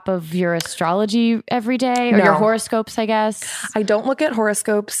on top of your astrology every day or No. your horoscopes, I guess? I don't look at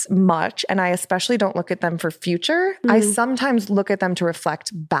horoscopes much, and I especially don't look at them for future. I sometimes look at them to reflect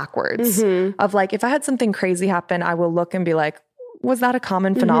backwards of like, if I had something crazy happen, I will look and be like, was that a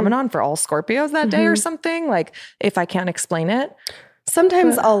common phenomenon for all Scorpios that day or something? Like, if I can't explain it.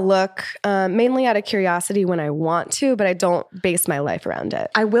 Sometimes I'll look mainly out of curiosity when I want to, but I don't base my life around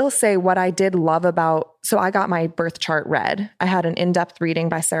it. I will say what I did love about, so I got my birth chart read. I had an in-depth reading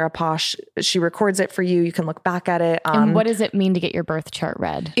by Sarah Posh. She records it for you. You can look back at it. And what does it mean to get your birth chart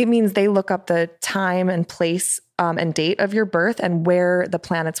read? It means they look up the time and place and date of your birth and where the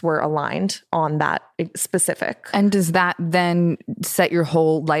planets were aligned on that specific. And does that then set your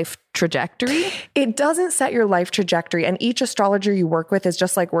whole life trajectory? It doesn't set your life trajectory. And each astrologer you work with is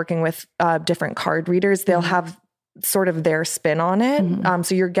just like working with different card readers. They'll have sort of their spin on it.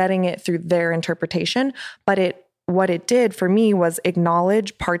 So you're getting it through their interpretation. But what it did for me was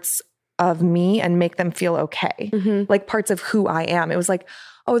acknowledge parts of me and make them feel okay. Like parts of who I am. It was like,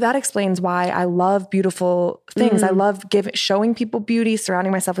 oh, that explains why I love beautiful things. I love showing people beauty,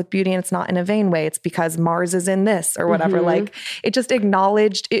 surrounding myself with beauty. And it's not in a vain way. It's because Mars is in this or whatever. Like it just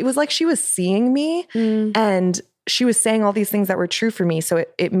acknowledged, it was like she was seeing me and she was saying all these things that were true for me. So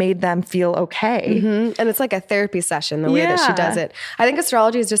it made them feel okay. Mm-hmm. And it's like a therapy session, the way that she does it. I think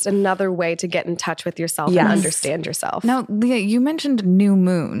astrology is just another way to get in touch with yourself and understand yourself. Now, Leah, you mentioned new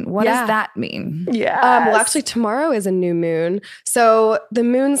moon. What does that mean? Yeah. Well, actually, tomorrow is a new moon. So the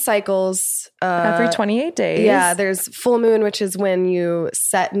moon cycles every 28 days. Yeah. There's full moon, which is when you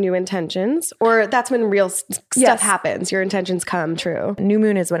set new intentions, or that's when real stuff happens. Your intentions come true. New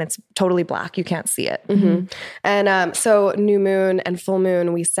moon is when it's totally black. You can't see it. Mm-hmm. And so new moon and full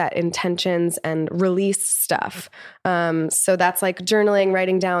moon, we set intentions and release stuff. So that's like journaling,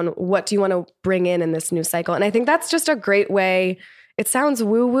 writing down what do you want to bring in this new cycle. And I think that's just a great way. It sounds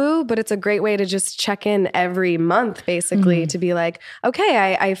woo-woo, but it's a great way to just check in every month, basically, to be like,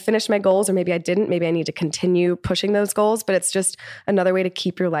 okay, I finished my goals, or maybe I didn't. Maybe I need to continue pushing those goals, but it's just another way to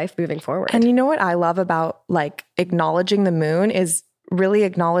keep your life moving forward. And you know what I love about like acknowledging the moon is really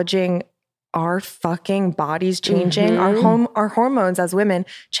acknowledging our fucking bodies changing. Our hormones as women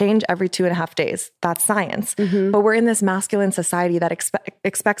change every 2.5 days. That's science. But we're in this masculine society that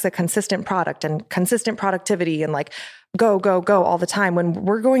expects a consistent product and consistent productivity and like go, go, go all the time, when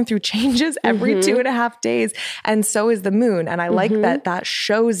we're going through changes every 2.5 days. And so is the moon. And I like that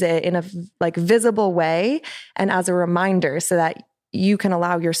shows it in a like visible way and as a reminder, so that you can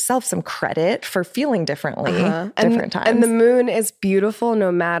allow yourself some credit for feeling differently different times. And the moon is beautiful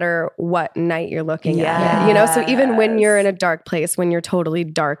no matter what night you're looking at it. You know, so even when you're in a dark place, when you're totally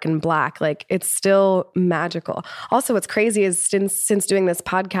dark and black, like it's still magical. Also, what's crazy is since doing this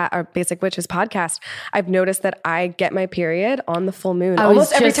podcast, our Basic Witches podcast, I've noticed that I get my period on the full moon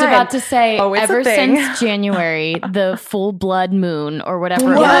almost every time. I was just about to say, ever since January, the full blood moon or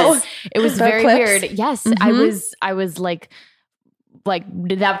whatever it was very weird. Yes, I was like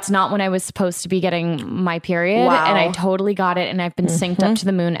that's not when I was supposed to be getting my period. And I totally got it. And I've been synced up to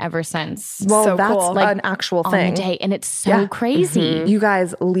the moon ever since. Well, so that's cool. Like an actual thing. On the day. And it's so crazy. You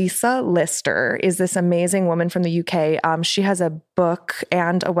guys, Lisa Lister is this amazing woman from the UK. She has a book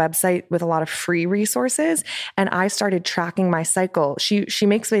and a website with a lot of free resources. And I started tracking my cycle. She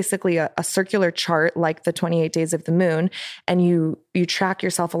makes basically a circular chart like the 28 days of the moon. And you track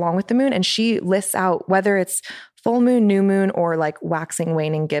yourself along with the moon. And she lists out whether it's full moon, new moon, or like waxing,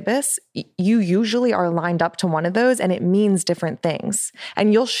 waning gibbous, you usually are lined up to one of those and it means different things.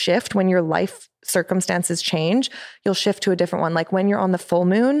 And you'll shift when your life circumstances change, you'll shift to a different one. Like when you're on the full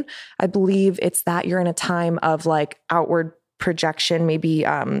moon, I believe it's that you're in a time of like outward projection, maybe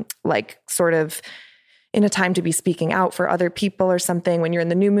like sort of in a time to be speaking out for other people or something. When you're in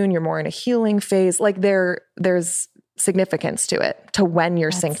the new moon, you're more in a healing phase. Like there's significance to it, to when you're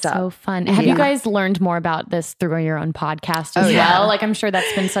synced up. So fun. Have you guys learned more about this through your own podcast as well? Like I'm sure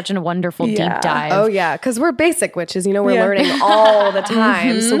that's been such a wonderful deep dive. Oh yeah, because we're basic witches, you know, we're learning all the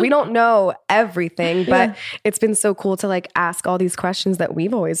time. So we don't know everything, but it's been so cool to like ask all these questions that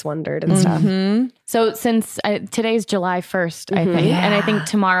we've always wondered and stuff. So since today's July 1st, I think, and I think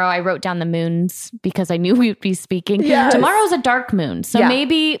tomorrow I wrote down the moons because I knew we would be speaking. Tomorrow's a dark moon. So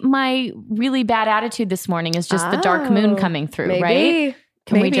maybe my really bad attitude this morning is just the dark moon coming through, right?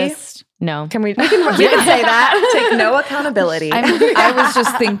 Can we just... No. Can we can say that. Take no accountability. I was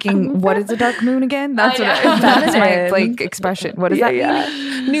just thinking, what is a dark moon again? That's that's my like expression. What does that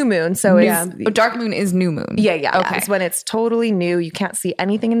mean? New moon. So dark moon is new moon. Yeah. Okay. It's when it's totally new. You can't see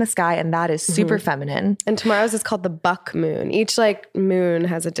anything in the sky, and that is super feminine. And tomorrow's is called the buck moon. Each like moon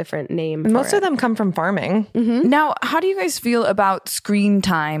has a different name. Most of them come from farming. Now, how do you guys feel about screen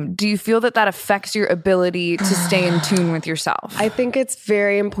time? Do you feel that affects your ability to stay in tune with yourself? I think it's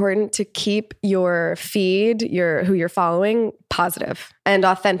very important to keep your feed, who you're following, positive and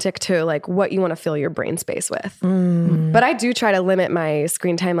authentic to like what you want to fill your brain space with. But I do try to limit my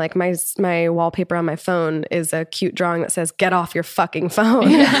screen time. Like my wallpaper on my phone is a cute drawing that says, "Get off your fucking phone."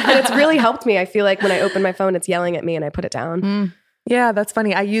 And it's really helped me. I feel like when I open my phone, it's yelling at me and I put it down. Yeah, that's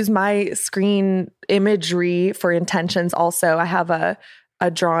funny. I use my screen imagery for intentions also. I have a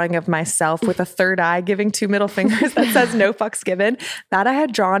drawing of myself with a third eye giving 2 middle fingers that says "No fucks given." That I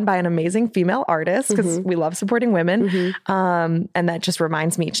had drawn by an amazing female artist because we love supporting women. And that just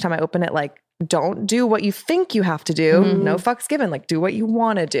reminds me each time I open it, like, don't do what you think you have to do. No fucks given. Like, do what you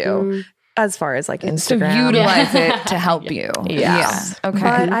want to do. As far as like Instagram. So utilize it to help you. Yes. Okay.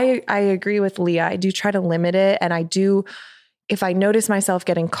 But I agree with Leah. I do try to limit it. And I do, if I notice myself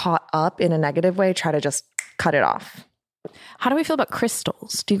getting caught up in a negative way, try to just cut it off. How do we feel about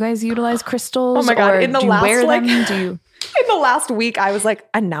crystals? Do you guys utilize crystals? Oh my God. Or in the do you last, wear like, them? Do you? In the last week, I was like,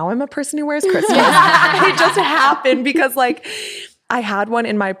 and now I'm a person who wears crystals. It just happened because like, I had one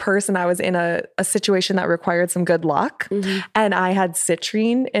in my purse and I was in a situation that required some good luck. And I had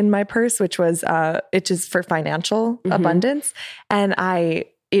citrine in my purse, which was, it is for financial abundance. And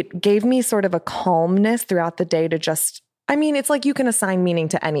it gave me sort of a calmness throughout the day to just, I mean, it's like you can assign meaning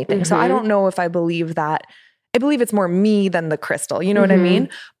to anything. So I don't know if I believe that. I believe it's more me than the crystal. You know what I mean?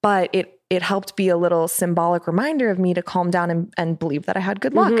 But it helped be a little symbolic reminder of me to calm down and believe that I had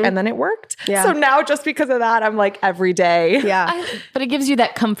good luck. And then it worked. Yeah. So now just because of that, I'm like every day. Yeah. But it gives you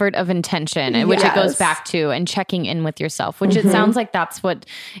that comfort of intention, which it goes back to, and checking in with yourself, which it sounds like that's what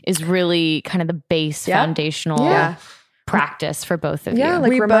is really kind of the base foundational practice for both of you. Yeah,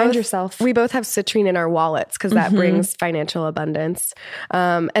 like remind yourself. We both have citrine in our wallets because that brings financial abundance.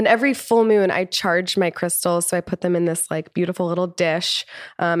 And every full moon, I charge my crystals. So I put them in this like beautiful little dish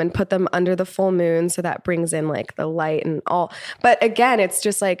and put them under the full moon. So that brings in like the light and all. But again, it's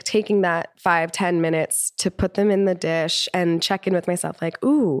just like taking that 5-10 minutes to put them in the dish and check in with myself like,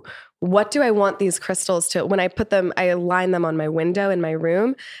 ooh, what do I want these crystals to? When I put them, I align them on my window in my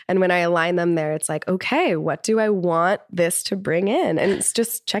room. And when I align them there, it's like, okay, what do I want this to bring in? And it's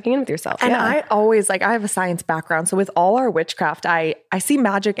just checking in with yourself. And I always like, I have a science background. So with all our witchcraft, I see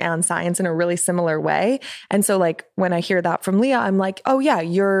magic and science in a really similar way. And so like when I hear that from Leah, I'm like, oh yeah,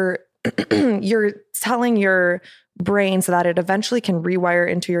 you're telling your brain so that it eventually can rewire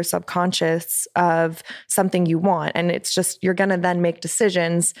into your subconscious of something you want. And it's just, you're going to then make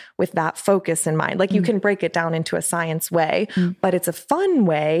decisions with that focus in mind. Like you can break it down into a science way, but it's a fun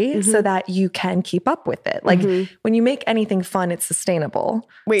way so that you can keep up with it. Like when you make anything fun, it's sustainable.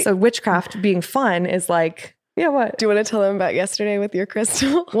 So witchcraft being fun is like, yeah, what? Do you want to tell them about yesterday with your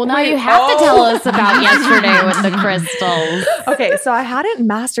crystal? Well, now you have to tell us about yesterday with the crystals. Okay, so I hadn't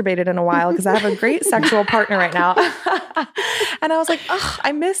masturbated in a while because I have a great sexual partner right now. And I was like, oh,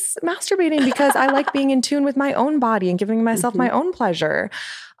 I miss masturbating because I like being in tune with my own body and giving myself my own pleasure.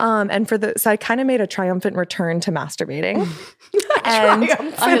 So I kind of made a triumphant return to masturbating. And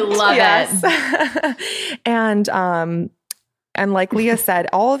I love it. And like Leah said,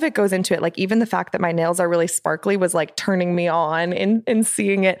 all of it goes into it. Like even the fact that my nails are really sparkly was like turning me on in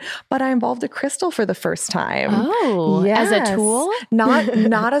seeing it. But I involved a crystal for the first time. Oh, yes. As a tool?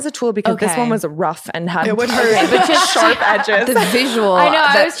 Not as a tool because this one was rough and had it would hurt. But just sharp edges. The visual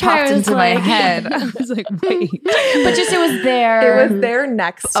I was popped into my like, head. I was like, wait. But just it was there. It was there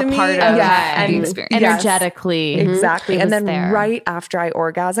next to me. Part of the experience. Energetically. Exactly. And then there. right after I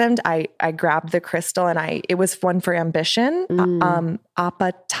orgasmed, I grabbed the crystal and it was one for ambition.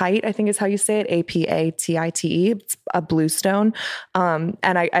 Apatite, I think is how you say it. Apatite. It's a blue stone. And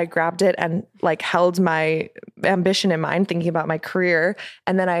I grabbed it and like held my ambition in mind, thinking about my career.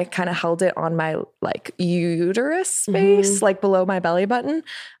 And then I kind of held it on my like uterus space, like below my belly button.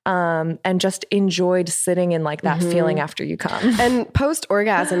 And just enjoyed sitting in like that feeling after you come. And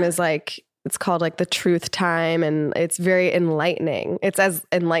post-orgasm is like, it's called like the truth time, and it's very enlightening. It's as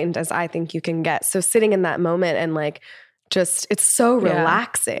enlightened as I think you can get. So sitting in that moment and like, just it's so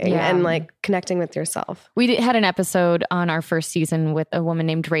relaxing and like connecting with yourself. We had an episode on our first season with a woman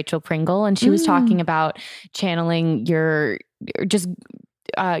named Rachel Pringle, and she was talking about channeling your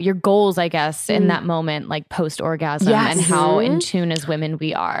goals, I guess, in that moment, like post-orgasm, and how in tune as women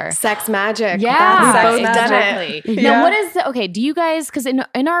we are. Sex magic. Yeah, we've done it. Now, what is do you guys, because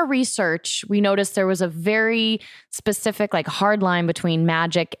in our research, we noticed there was a very specific like hard line between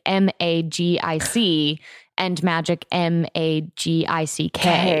magic, MAGIC, and magic, MAGICK.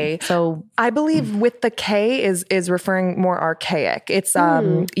 So I believe with the K is referring more archaic. It's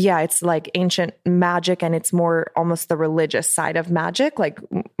it's like ancient magic, and it's more almost the religious side of magic, like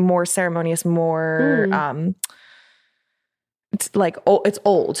more ceremonious, more it's like it's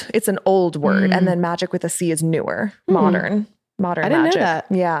old. It's an old word, and then magic with a C is newer, modern. Modern magic. I didn't know that.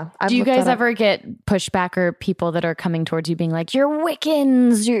 Yeah. Do you guys ever get pushback or people that are coming towards you being like, you're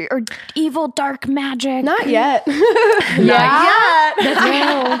Wiccans, or evil dark magic? Not yet. Not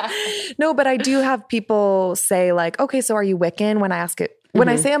yet. No, but I do have people say like, okay, so are you Wiccan? When I ask it, when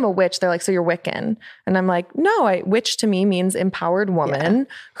I say I'm a witch, they're like, so you're Wiccan. And I'm like, no, witch to me means empowered woman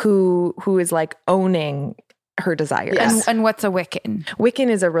who is like owning her desires. And what's a Wiccan? Wiccan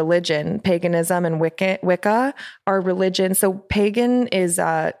is a religion. Paganism and Wicca are religion. So pagan is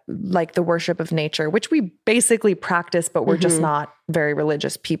like the worship of nature, which we basically practice, but we're just not very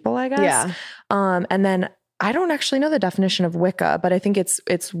religious people, I guess. Yeah. And then I don't actually know the definition of Wicca, but I think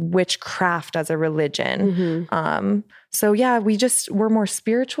it's witchcraft as a religion. So yeah, we're more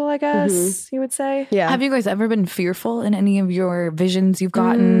spiritual, I guess you would say. Yeah. Have you guys ever been fearful in any of your visions you've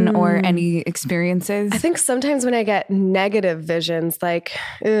gotten or any experiences? I think sometimes when I get negative visions, like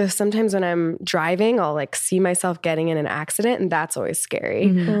sometimes when I'm driving, I'll like see myself getting in an accident, and that's always scary.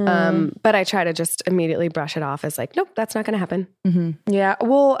 But I try to just immediately brush it off as like, nope, that's not going to happen. Yeah.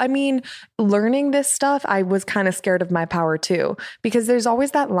 Well, I mean, learning this stuff, I was kind of scared of my power too, because there's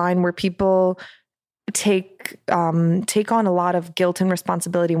always that line where people take on a lot of guilt and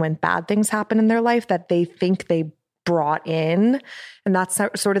responsibility when bad things happen in their life that they think they brought in. And that's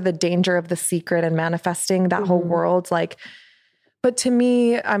sort of the danger of The Secret and manifesting that whole world. Like, but to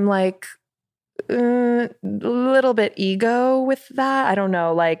me, I'm like a little bit ego with that. I don't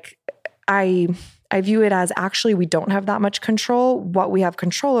know. Like I view it as actually we don't have that much control. What we have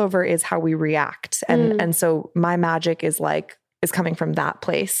control over is how we react. And so my magic is coming from that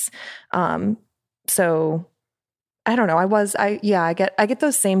place. So I don't know. I get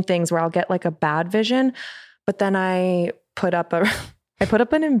those same things where I'll get like a bad vision, but then I put up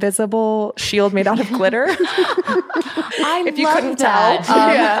an invisible shield made out of glitter. If you couldn't tell.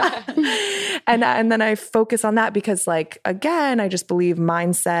 And then I focus on that because like, again, I just believe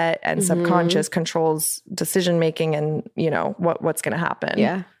mindset and subconscious controls decision making and what's going to happen.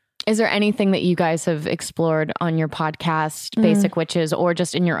 Yeah. Is there anything that you guys have explored on your podcast, Basic Witches, or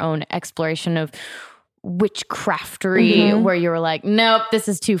just in your own exploration of witchcraftery where you were like, nope, this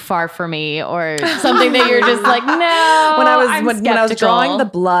is too far for me, or something that you're just like, no. When I was drawing the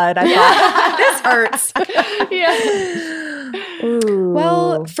blood, I thought this hurts. Ooh.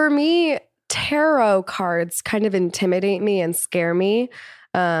 Well, for me, tarot cards kind of intimidate me and scare me.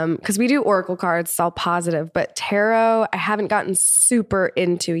 Because we do oracle cards, it's all positive, but tarot I haven't gotten super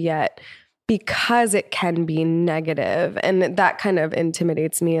into yet because it can be negative, and that kind of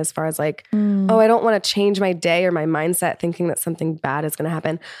intimidates me as far as like, oh, I don't want to change my day or my mindset thinking that something bad is going to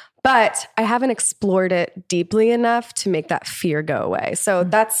happen. But I haven't explored it deeply enough to make that fear go away. So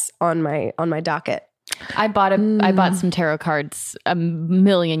that's on my docket. I bought some tarot cards a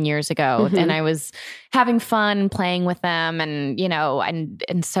million years ago, and I was having fun playing with them, and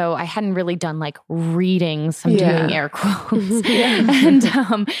and so I hadn't really done like readings. I'm doing air quotes,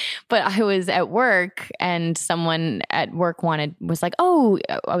 and but I was at work, and someone at work was like, oh,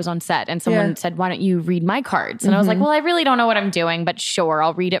 I was on set, and someone said, why don't you read my cards? And I was like, well, I really don't know what I'm doing, but sure,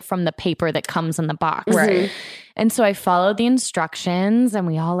 I'll read it from the paper that comes in the box, right? And so I followed the instructions, and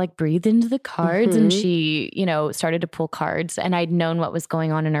we all like breathed into the cards, and she, started to pull cards, and I'd known what was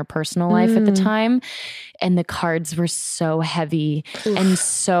going on in her personal life at the time. And the cards were so heavy and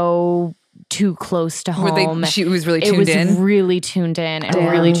so too close to home. She was really tuned in. It was really tuned in and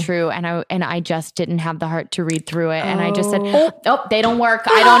really true. And I just didn't have the heart to read through it. And I just said, oh, they don't work.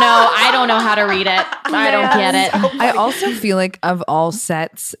 I don't know how to read it. I don't get it. I also feel like of all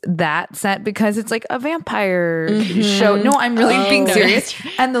sets, that set, because it's like a vampire show. No, I'm really being serious.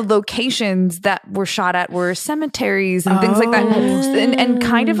 And the locations that were shot at were cemeteries and things like that. And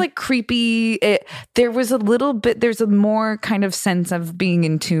kind of like creepy. There's a more kind of sense of being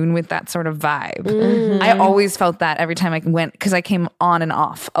in tune with that sort of vibe. I always felt that every time I went, because I came on and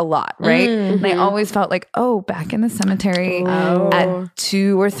off a lot, right? And I always felt like, oh, back in the cemetery at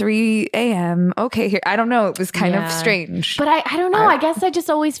 2 or 3 a.m. Okay, here. I don't know. It was kind of strange. But I don't know. I guess I just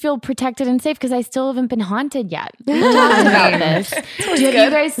always feel protected and safe because I still haven't been haunted yet. We talked about this. Have you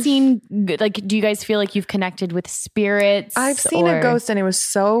guys seen, do you guys feel like you've connected with spirits? I've seen a ghost and it was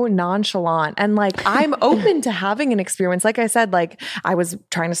so nonchalant. And like, I'm open to having an experience. Like I said, like I was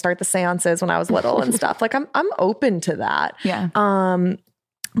trying to start the seances when I was little and stuff. Like I'm open to that. Yeah.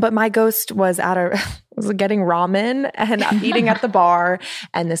 But my ghost was was getting ramen and eating at the bar.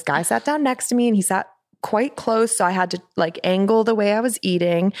 And this guy sat down next to me and he sat quite close. So I had to like angle the way I was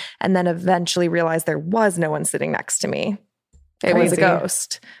eating, and then eventually realized there was no one sitting next to me. It was a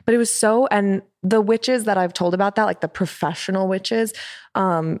ghost. But it was and the witches that I've told about that, like the professional witches,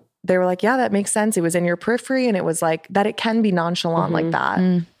 they were like, yeah, that makes sense. It was in your periphery, and it was like that it can be nonchalant like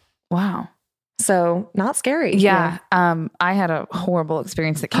that. Wow. So not scary. Yeah. I had a horrible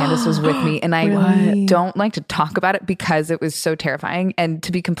experience that Candace was with me, and I don't like to talk about it because it was so terrifying. And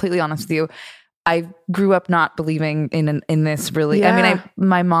to be completely honest with you, I grew up not believing in this really. Yeah. I mean,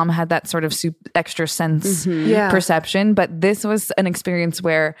 my mom had that sort of extra sense perception, but this was an experience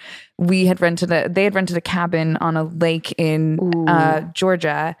where they had rented a cabin on a lake in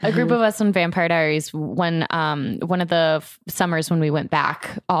Georgia. A group of us on Vampire Diaries, when one of the summers when we went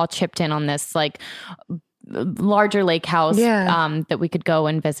back, all chipped in on this like larger lake house that we could go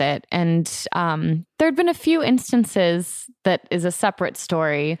and visit. And there'd been a few instances that is a separate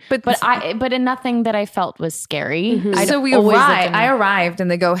story, but in nothing that I felt was scary. So I arrived and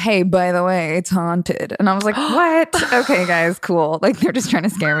they go, hey, by the way, it's haunted. And I was like, what? Okay, guys, cool. Like they're just trying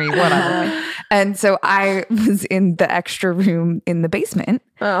to scare me, whatever. And so I was in the extra room in the basement.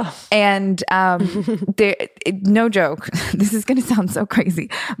 And no joke, this is going to sound so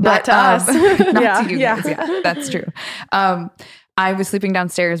crazy, but not to us. Not to you guys. Yeah, that's true. I was sleeping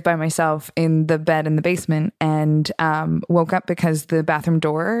downstairs by myself in the bed in the basement and woke up because the bathroom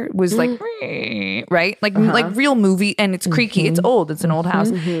door was like, right? Like real movie, and it's creaky. It's old. It's an old house.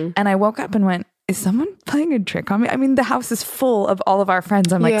 And I woke up and went, is someone playing a trick on me? I mean, the house is full of all of our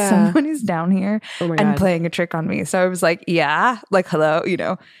friends. I'm like, someone is down here and playing a trick on me. So I was like, yeah, like, hello,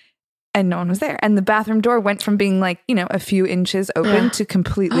 and no one was there. And the bathroom door went from being like, a few inches open to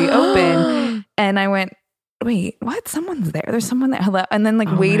completely open. And I went, wait, what? Someone's there. There's someone there. Hello. And then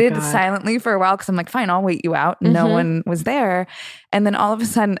waited silently for a while because I'm like, fine, I'll wait you out. No one was there. And then all of a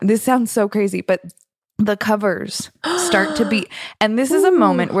sudden, this sounds so crazy, but the covers start to be, and this is a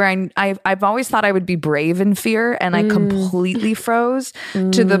moment where I've always thought I would be brave in fear, and I completely froze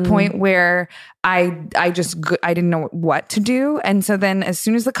to the point where I didn't know what to do. And so then as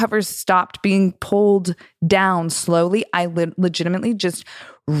soon as the covers stopped being pulled down slowly, I legitimately just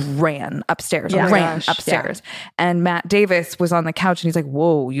ran upstairs. And Matt Davis was on the couch and he's like,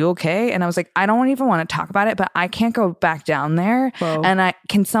 whoa, you okay? And I was like, I don't even want to talk about it, but I can't go back down there. Whoa. And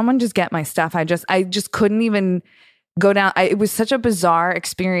can someone just get my stuff? I just couldn't even go down. It was such a bizarre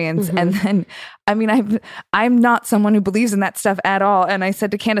experience. And then, I mean, I'm not someone who believes in that stuff at all. And I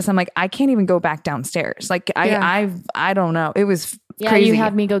said to Candace, I'm like, I can't even go back downstairs. Like I don't know. It was crazy. You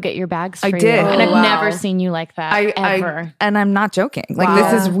had me go get your bags for I did. You. And I've never seen you like that, ever. And I'm not joking.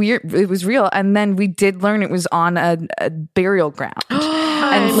 Like, this is weird. It was real. And then we did learn it was on a burial ground.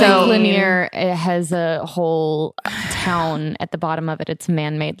 And so Lanier has a whole town at the bottom of it. It's a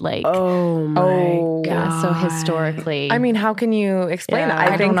man-made lake. Oh my God. So historically. I mean, how can you explain that?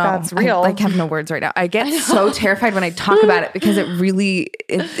 I think don't know. that's real. I have no words right now. I get so terrified when I talk about it because it really,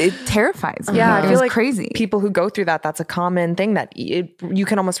 it terrifies me. Yeah, I feel like crazy. People who go through that's a common thing that you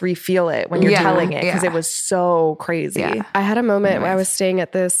can almost re-feel it when you're telling it because it was so crazy. Yeah. I had a moment where I was staying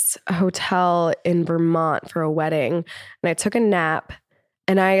at this hotel in Vermont for a wedding, and I took a nap.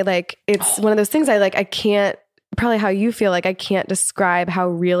 And it's one of those things I can't, probably how you feel, like I can't describe how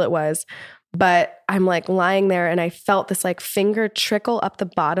real it was, but I'm like lying there and I felt this finger trickle up the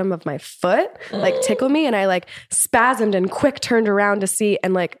bottom of my foot, tickle me. And I spasmed and quick turned around to see,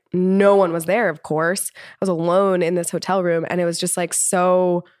 and no one was there, of course. I was alone in this hotel room, and it was just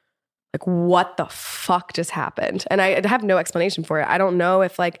so what the fuck just happened? And I have no explanation for it. I don't know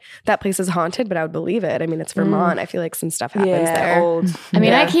if that place is haunted, but I would believe it. I mean, it's Vermont. I feel like some stuff happens there. I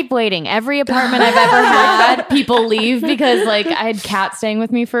mean, I keep waiting. Every apartment I've ever had, people leave because I had Kat staying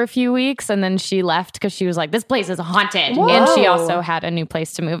with me for a few weeks, and then she left because she was like, this place is haunted. Whoa. And she also had a new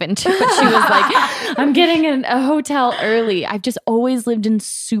place to move into. But she was like, I'm getting a hotel early. I've just always lived in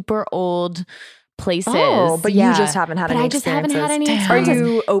super old places. Oh, but you just haven't had any experiences. I just haven't had any experiences. Are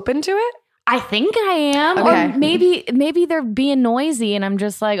you open to it? I think I am. Okay. Or maybe they're being noisy and I'm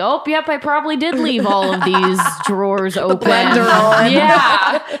just like, oh, yep, I probably did leave all of these drawers open. The blender on.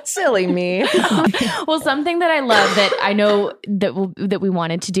 Yeah. Silly me. Well, something that I love that I know that we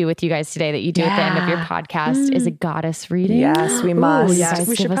wanted to do with you guys today that you do at the end of your podcast is a goddess reading. Yes, we must. Yes.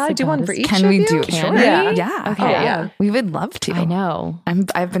 We should probably do one for each Can of we you? do it? Sure. Yeah. Okay. Yeah. We would love to. I know.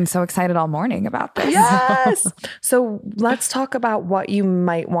 I've been so excited all morning about this. Yes. So let's talk about what you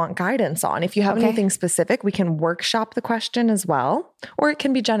might want guidance on. If you have anything specific, we can workshop the question as well, or it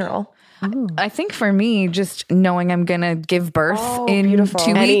can be general. I think for me, just knowing I'm going to give birth in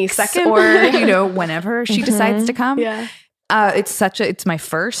 2 weeks second. or, whenever she decides to come. Yeah. It's my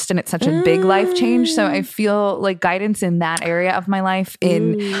first and it's such a big life change. So I feel like guidance in that area of my life,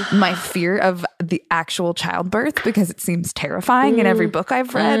 in my fear of the actual childbirth, because it seems terrifying in every book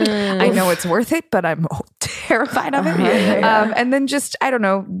I've read. I know it's worth it, but I'm terrified of it. And then just, I don't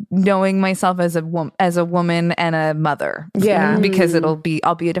know, knowing myself as a woman and a mother. Yeah. Because I'll be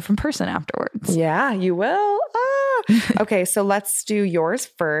a different person afterwards. Yeah, you will. Okay. So let's do yours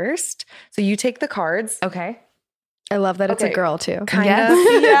first. So you take the cards. Okay. I love that it's a girl too. Kind of.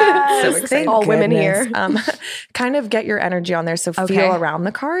 Yes. So excited. All women here. Kind of get your energy on there. So feel around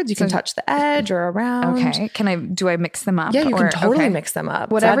the cards. You can touch the edge or around. Okay. Do I mix them up? Yeah, you can totally mix them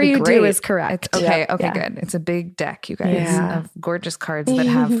up. Whatever you do is correct. Okay, good. It's a big deck, you guys, of gorgeous cards that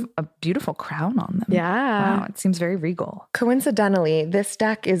have a beautiful crown on them. Yeah. Wow, it seems very regal. Coincidentally, this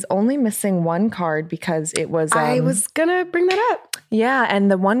deck is only missing one card because it was... I was going to bring that up. Yeah. And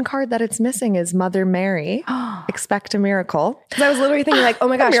the one card that it's missing is Mother Mary. Expect a miracle. Because I was literally thinking like, oh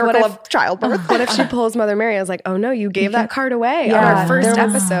my gosh, what miracle if of childbirth? What if she pulls Mother Mary? I was like, oh no, you gave that card away on our first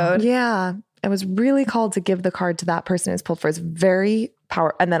episode. Yeah. I was really called to give the card to that person who's pulled for. It's very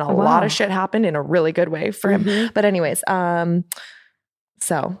powerful. And then a lot of shit happened in a really good way for him. But anyways,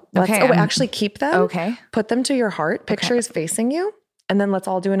 so let's actually keep them. Okay. Put them to your heart. Picture is facing you. And then let's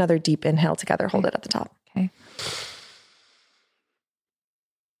all do another deep inhale together. Hold it at the top. Okay.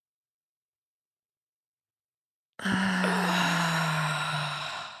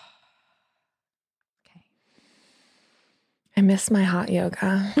 I miss my hot yoga.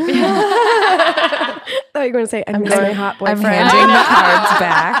 I thought you were going to say, I miss my hot boyfriend. I'm handing the cards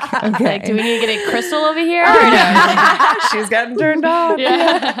back. Okay. Like, do we need to get a crystal over here? Or no? She's getting turned on.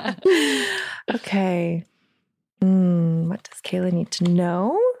 Yeah. Okay. What does Kayla need to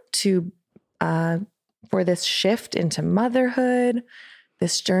know for this shift into motherhood,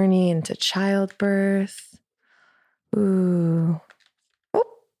 this journey into childbirth? Ooh.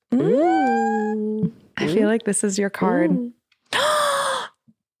 I feel like this is your card.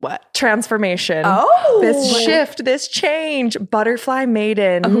 What? Transformation. Oh. This shift, this change. Butterfly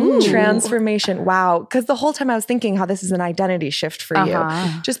maiden. Transformation. Wow. Because the whole time I was thinking how this is an identity shift for you.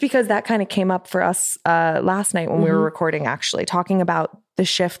 Just because that kind of came up for us last night when we were recording, actually, talking about the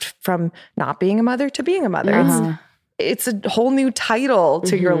shift from not being a mother to being a mother. It's a whole new title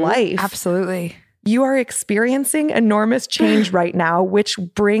to your life. Absolutely. You are experiencing enormous change right now, which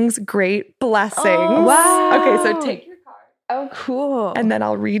brings great blessings. Oh, wow. Okay, so take your card. Oh, cool. And then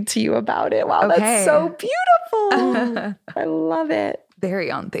I'll read to you about it. Wow, that's so beautiful. I love it. Very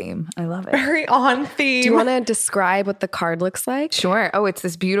on theme. I love it. Very on theme. Do you want to describe what the card looks like? Sure. Oh, it's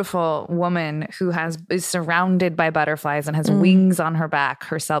this beautiful woman who is surrounded by butterflies and has wings on her back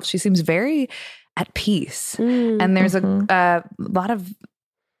herself. She seems very at peace. And there's a lot of,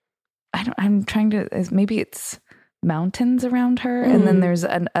 I'm trying to, maybe it's mountains around her. And then there's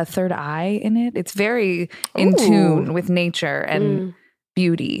a third eye in it. It's very in tune with nature and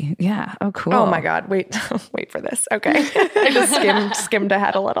beauty. Yeah. Oh, cool. Oh my God. Wait for this. Okay. I just skimmed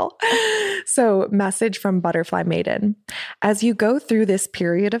ahead a little. So, message from Butterfly Maiden. As you go through this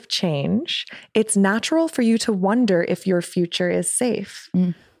period of change, it's natural for you to wonder if your future is safe.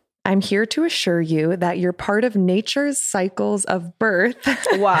 I'm here to assure you that you're part of nature's cycles of birth.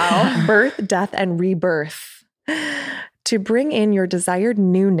 Wow. Birth, death, and rebirth. To bring in your desired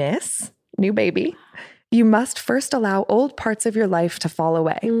newness, new baby, you must first allow old parts of your life to fall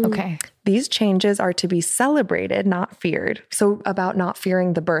away. Okay. These changes are to be celebrated, not feared. So about not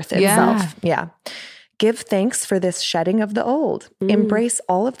fearing the birth itself. Yeah. Give thanks for this shedding of the old. Embrace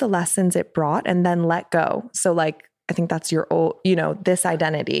all of the lessons it brought and then let go. So like, I think that's your old, this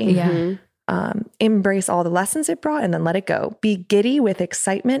identity. Yeah. Embrace all the lessons it brought and then let it go. Be giddy with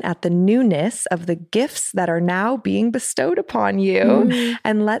excitement at the newness of the gifts that are now being bestowed upon you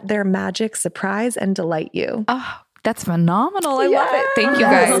and let their magic surprise and delight you. Oh, that's phenomenal. I love it. Thank you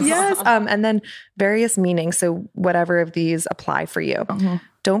guys. Yes. And then various meanings. So whatever of these apply for you.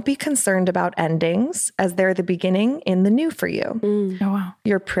 Don't be concerned about endings as they're the beginning in the new for you. Oh, wow.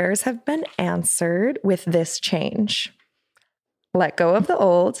 Your prayers have been answered with this change. Let go of the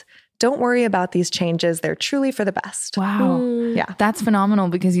old. Don't worry about these changes. They're truly for the best. Wow. Yeah. That's phenomenal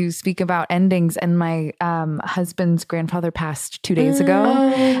because you speak about endings and my husband's grandfather passed 2 days ago.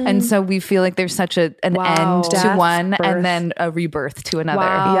 And so we feel like there's such an end to one and then a rebirth to another.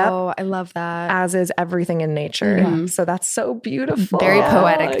 Wow. Yep. I love that. As is everything in nature. So that's so beautiful. Very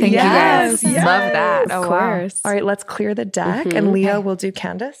poetic. Thank you guys. Yes. Love that. Of course. All right, let's clear the deck and Leah will do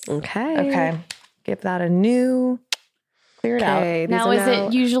Candace. Okay. Give that a new... Clear it out. Now, is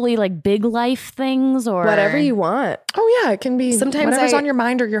it usually like big life things or whatever you want? Oh yeah, it can be sometimes whatever's on your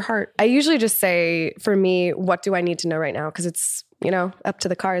mind or your heart. I usually just say, for me, what do I need to know right now? Because it's up to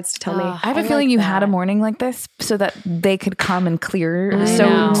the cards to tell me. I have a feeling you had a morning like this so that they could come and clear.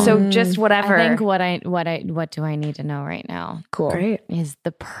 So just whatever. I think what do I need to know right now? Cool. Great. Is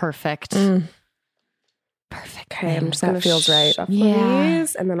the perfect. Perfect. Okay, I'm just that feels right.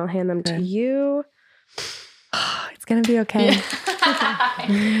 These, and then I'll hand them to you. It's gonna be okay. It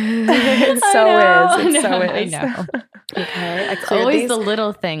so is. I know. Okay. I cleared always these. The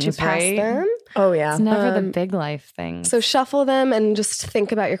little things, right? Them. Oh yeah. It's never the big life things. So shuffle them and just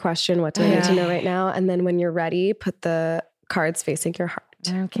think about your question. What do I need to know right now? And then when you're ready, put the cards facing your heart.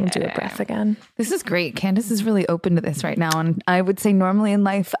 Okay. Do a breath again. This is great. Candace is really open to this right now. And I would say normally in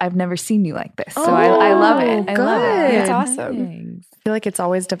life, I've never seen you like this. So I love it. I love it. It's awesome. Thanks. I feel like it's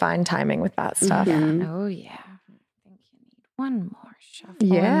always divine timing with that stuff. Oh yeah. I think you need one more shuffle.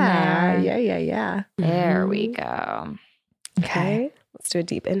 Yeah. There we go. Okay. Let's do a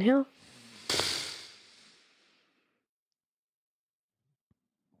deep inhale.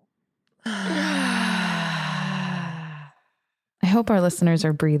 I hope our listeners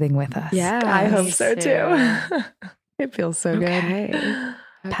are breathing with us. Yeah, I hope so too. It feels so good.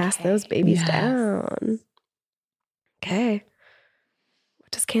 Pass those babies down. Okay.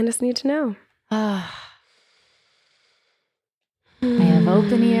 What does Candace need to know? I have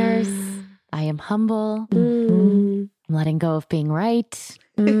open ears. I am humble. I'm letting go of being right.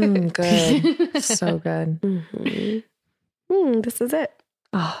 Good. So good. This is it.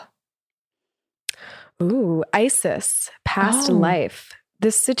 Ooh, Isis, past life.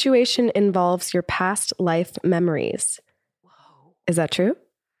 This situation involves your past life memories. Whoa. Is that true?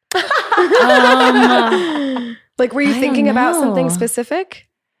 Like, were you thinking about something specific?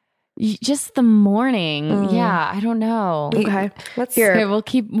 Just the morning. Yeah, I don't know. Okay. Let's Okay,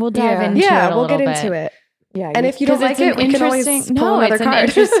 we'll dive into it a we'll little get bit. into it. Yeah, and if you don't like it, we can always pull another it's card. an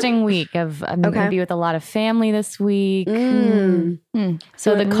interesting week of I'm going to be with a lot of family this week.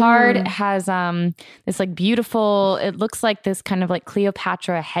 So the card has this like beautiful, it looks like this kind of like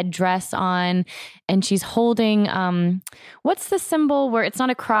Cleopatra headdress on, and she's holding what's the symbol where it's not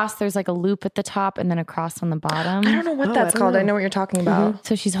a cross, there's like a loop at the top and then a cross on the bottom. I don't know what that's called. I know what you're talking about.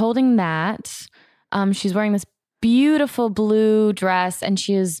 So she's holding that. She's wearing this beautiful blue dress, and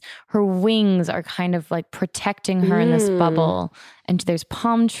her wings are kind of like protecting her in this bubble, and there's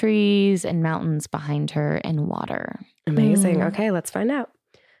palm trees and mountains behind her and water. Amazing. Okay, let's find out.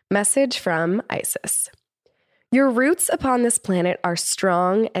 Message from Isis. Your roots upon this planet are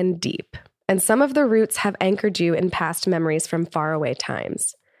strong and deep, and some of the roots have anchored you in past memories from faraway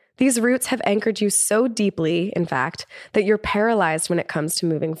times. These roots have anchored you so deeply, in fact, that you're paralyzed when it comes to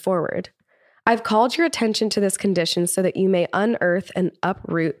moving forward. I've called your attention to this condition so that you may unearth and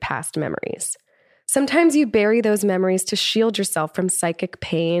uproot past memories. Sometimes you bury those memories to shield yourself from psychic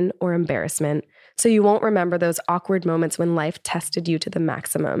pain or embarrassment, so you won't remember those awkward moments when life tested you to the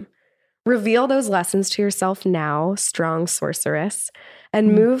maximum. Reveal those lessons to yourself now, strong sorceress,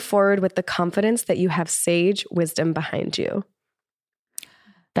 and move forward with the confidence that you have sage wisdom behind you.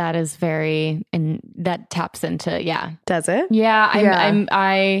 That is that taps into, Does it? Yeah,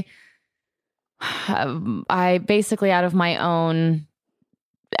 I basically, out of my own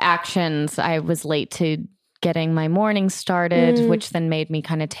actions, I was late to getting my morning started, which then made me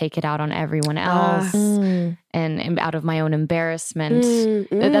kind of take it out on everyone else and out of my own embarrassment.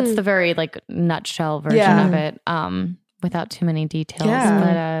 That's the very like nutshell version of it, without too many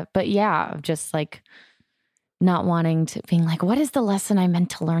details. But just like not wanting to, being like, what is the lesson I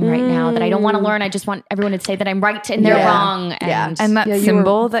meant to learn right now that I don't want to learn? I just want everyone to say that I'm right and they're wrong. And that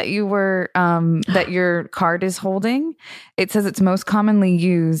symbol that you were, that your card is holding, it says it's most commonly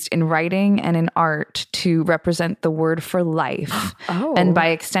used in writing and in art to represent the word for life. And by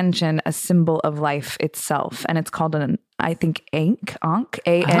extension, a symbol of life itself. And it's called I think Ankh,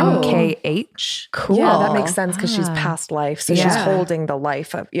 A-N-K-H. Cool. Yeah, that makes sense because she's past life. So she's holding the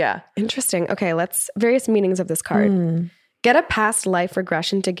life of, Interesting. Okay, various meanings of this card. Get a past life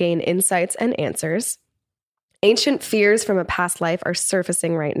regression to gain insights and answers. Ancient fears from a past life are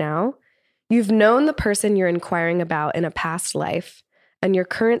surfacing right now. You've known the person you're inquiring about in a past life, and your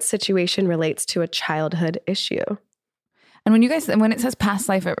current situation relates to a childhood issue. And when it says past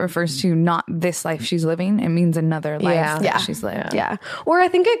life, it refers to not this life she's living. It means another life that she's lived. Yeah. Or I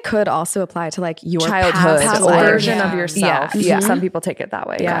think it could also apply to like your childhood past version of yourself. Yeah. Some people take it that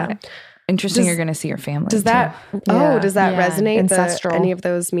way. Yeah. Interesting. You're going to see your family. Does that resonate? Ancestral. Any of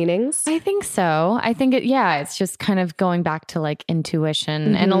those meanings? I think so. I think it's just kind of going back to like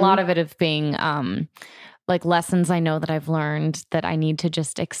intuition and a lot of it of being like lessons I know that I've learned that I need to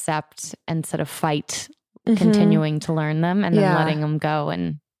just accept instead of fight. Continuing to learn them and then letting them go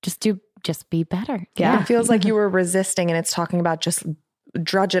and just be better. It feels like you were resisting, and it's talking about just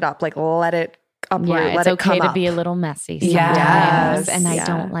drudge it up, like let it uproot. Yeah, it's okay to be a little messy sometimes. And I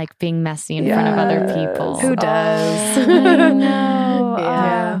don't like being messy in front of other people. Who does? I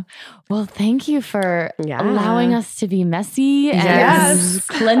know. Well, thank you for allowing us to be messy and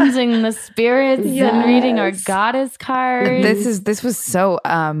cleansing the spirits and reading our goddess card. This was so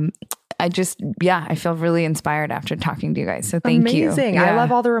I feel really inspired after talking to you guys. So thank you. Amazing. I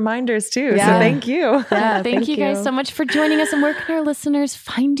love all the reminders too. So thank you. Thank you guys so much for joining us. And where can our listeners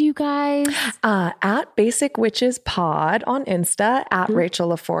find you guys? At Basic Witches Pod on Insta, at Rachel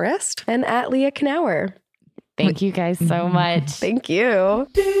LaForest. And at Leah Knauer. Thank you guys so much. Thank you.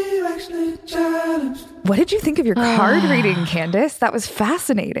 What did you think of your card reading, Candice? That was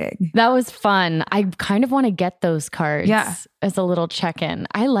fascinating. That was fun. I kind of want to get those cards as a little check-in.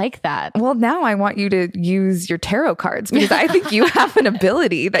 I like that. Well, now I want you to use your tarot cards because I think you have an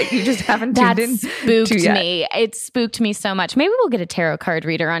ability that you just haven't tuned in spooked me. It spooked me so much. Maybe we'll get a tarot card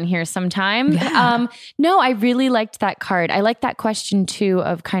reader on here sometime. Yeah. No, I really liked that card. I like that question too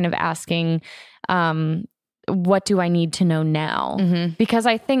of kind of asking, what do I need to know now? Mm-hmm. Because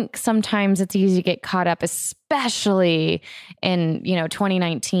I think sometimes it's easy to get caught up, especially in,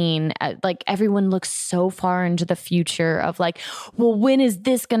 2019. Like everyone looks so far into the future of like, well, when is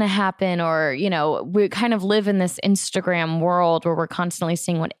this going to happen? Or, we kind of live in this Instagram world where we're constantly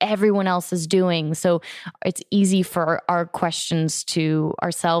seeing what everyone else is doing. So it's easy for our questions to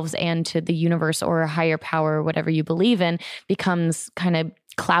ourselves and to the universe or a higher power, whatever you believe in, becomes kind of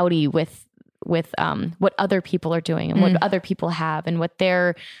cloudy with what other people are doing and what other people have and what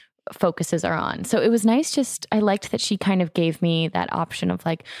their focuses are on. So it was nice. I liked that she kind of gave me that option of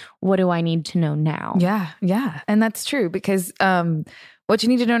like, what do I need to know now? Yeah. And that's true because what you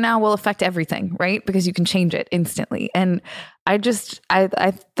need to know now will affect everything, right? Because you can change it instantly. And I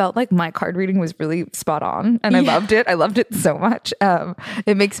felt like my card reading was really spot on and I loved it. I loved it so much.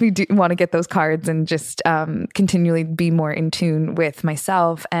 It makes me want to get those cards and just continually be more in tune with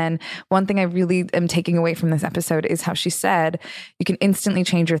myself. And one thing I really am taking away from this episode is how she said, you can instantly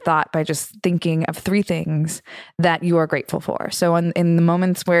change your thought by just thinking of 3 things that you are grateful for. So in the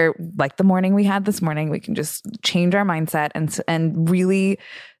moments where, like the morning we had this morning, we can just change our mindset and really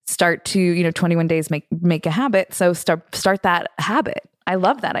start to, 21 days make a habit. So start that habit. I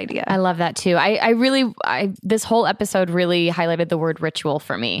love that idea. I love that too. I this whole episode really highlighted the word ritual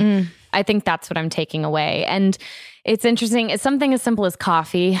for me. I think that's what I'm taking away. And it's interesting. It's something as simple as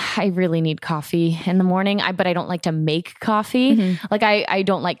coffee. I really need coffee in the morning, but I don't like to make coffee. Mm-hmm. Like I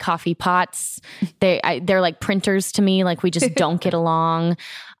don't like coffee pots. They're like printers to me. Like we just don't get along.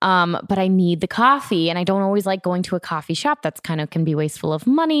 But I need the coffee and I don't always like going to a coffee shop. That's kind of can be wasteful of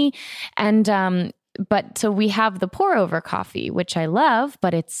money. And, but so we have the pour over coffee, which I love,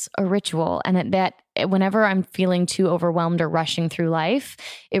 but it's a ritual. And that whenever I'm feeling too overwhelmed or rushing through life,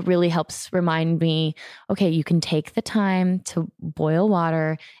 it really helps remind me, okay, you can take the time to boil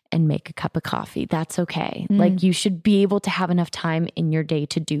water and make a cup of coffee. That's okay. Like you should be able to have enough time in your day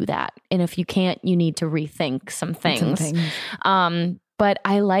to do that. And if you can't, you need to rethink some things. But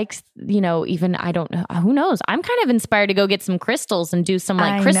I like, even I don't know, who knows? I'm kind of inspired to go get some crystals and do some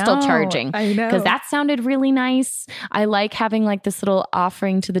crystal charging. I know. Because that sounded really nice. I like having like this little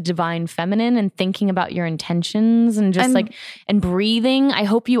offering to the divine feminine and thinking about your intentions and just and breathing. I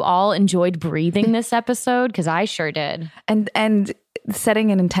hope you all enjoyed breathing this episode because I sure did. And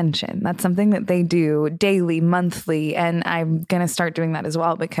setting an intention. That's something that they do daily, monthly. And I'm going to start doing that as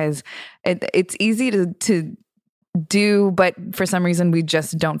well because it's easy to do, but for some reason we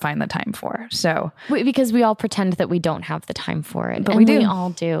just don't find the time for. So because we all pretend that we don't have the time for it, but we do. We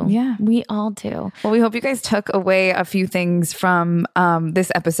all do. Yeah, we all do. Well, we hope you guys took away a few things from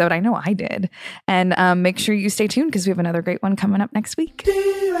this episode. I know I did, and make sure you stay tuned because we have another great one coming up next week.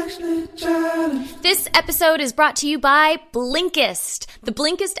 This episode is brought to you by Blinkist. The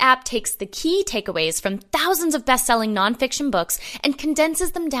Blinkist app takes the key takeaways from thousands of best-selling nonfiction books and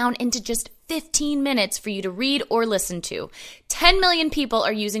condenses them down into just 15 minutes for you to read or listen to. 10 million people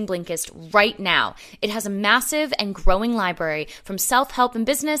are using Blinkist right now. It has a massive and growing library from self-help and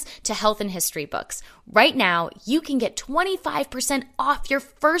business to health and history books. Right now, you can get 25% off your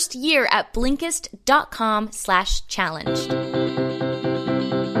first year at Blinkist.com/challenged.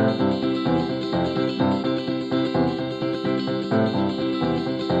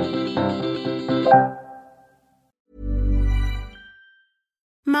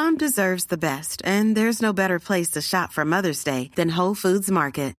 Mom deserves the best, and there's no better place to shop for Mother's Day than Whole Foods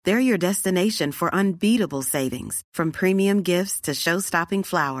Market. They're your destination for unbeatable savings, from premium gifts to show-stopping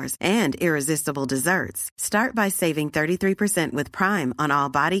flowers and irresistible desserts. Start by saving 33% with Prime on all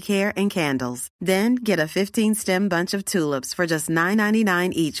body care and candles. Then get a 15-stem bunch of tulips for just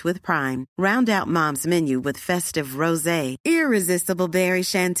 $9.99 each with Prime. Round out Mom's menu with festive rosé, irresistible berry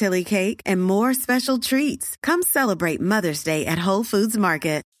chantilly cake, and more special treats. Come celebrate Mother's Day at Whole Foods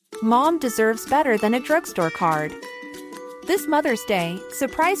Market. Mom deserves better than a drugstore card. This Mother's Day,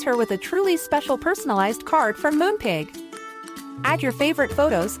 surprise her with a truly special personalized card from Moonpig. Add your favorite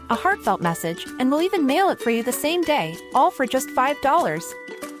photos, a heartfelt message, and we'll even mail it for you the same day, all for just $5.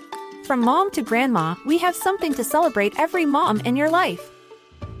 From mom to grandma, we have something to celebrate every mom in your life.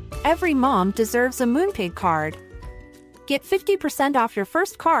 Every mom deserves a Moonpig card. Get 50% off your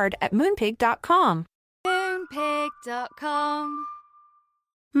first card at Moonpig.com. Moonpig.com.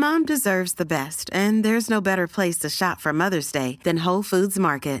 Mom deserves the best, and there's no better place to shop for Mother's Day than Whole Foods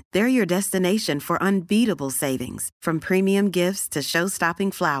Market. They're your destination for unbeatable savings, from premium gifts to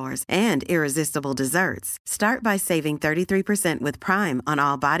show-stopping flowers and irresistible desserts. Start by saving 33% with Prime on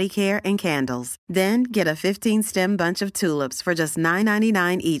all body care and candles. Then get a 15-stem bunch of tulips for just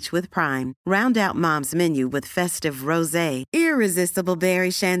 $9.99 each with Prime. Round out Mom's menu with festive rosé, irresistible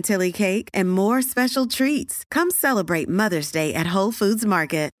berry chantilly cake, and more special treats. Come celebrate Mother's Day at Whole Foods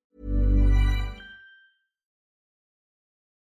Market.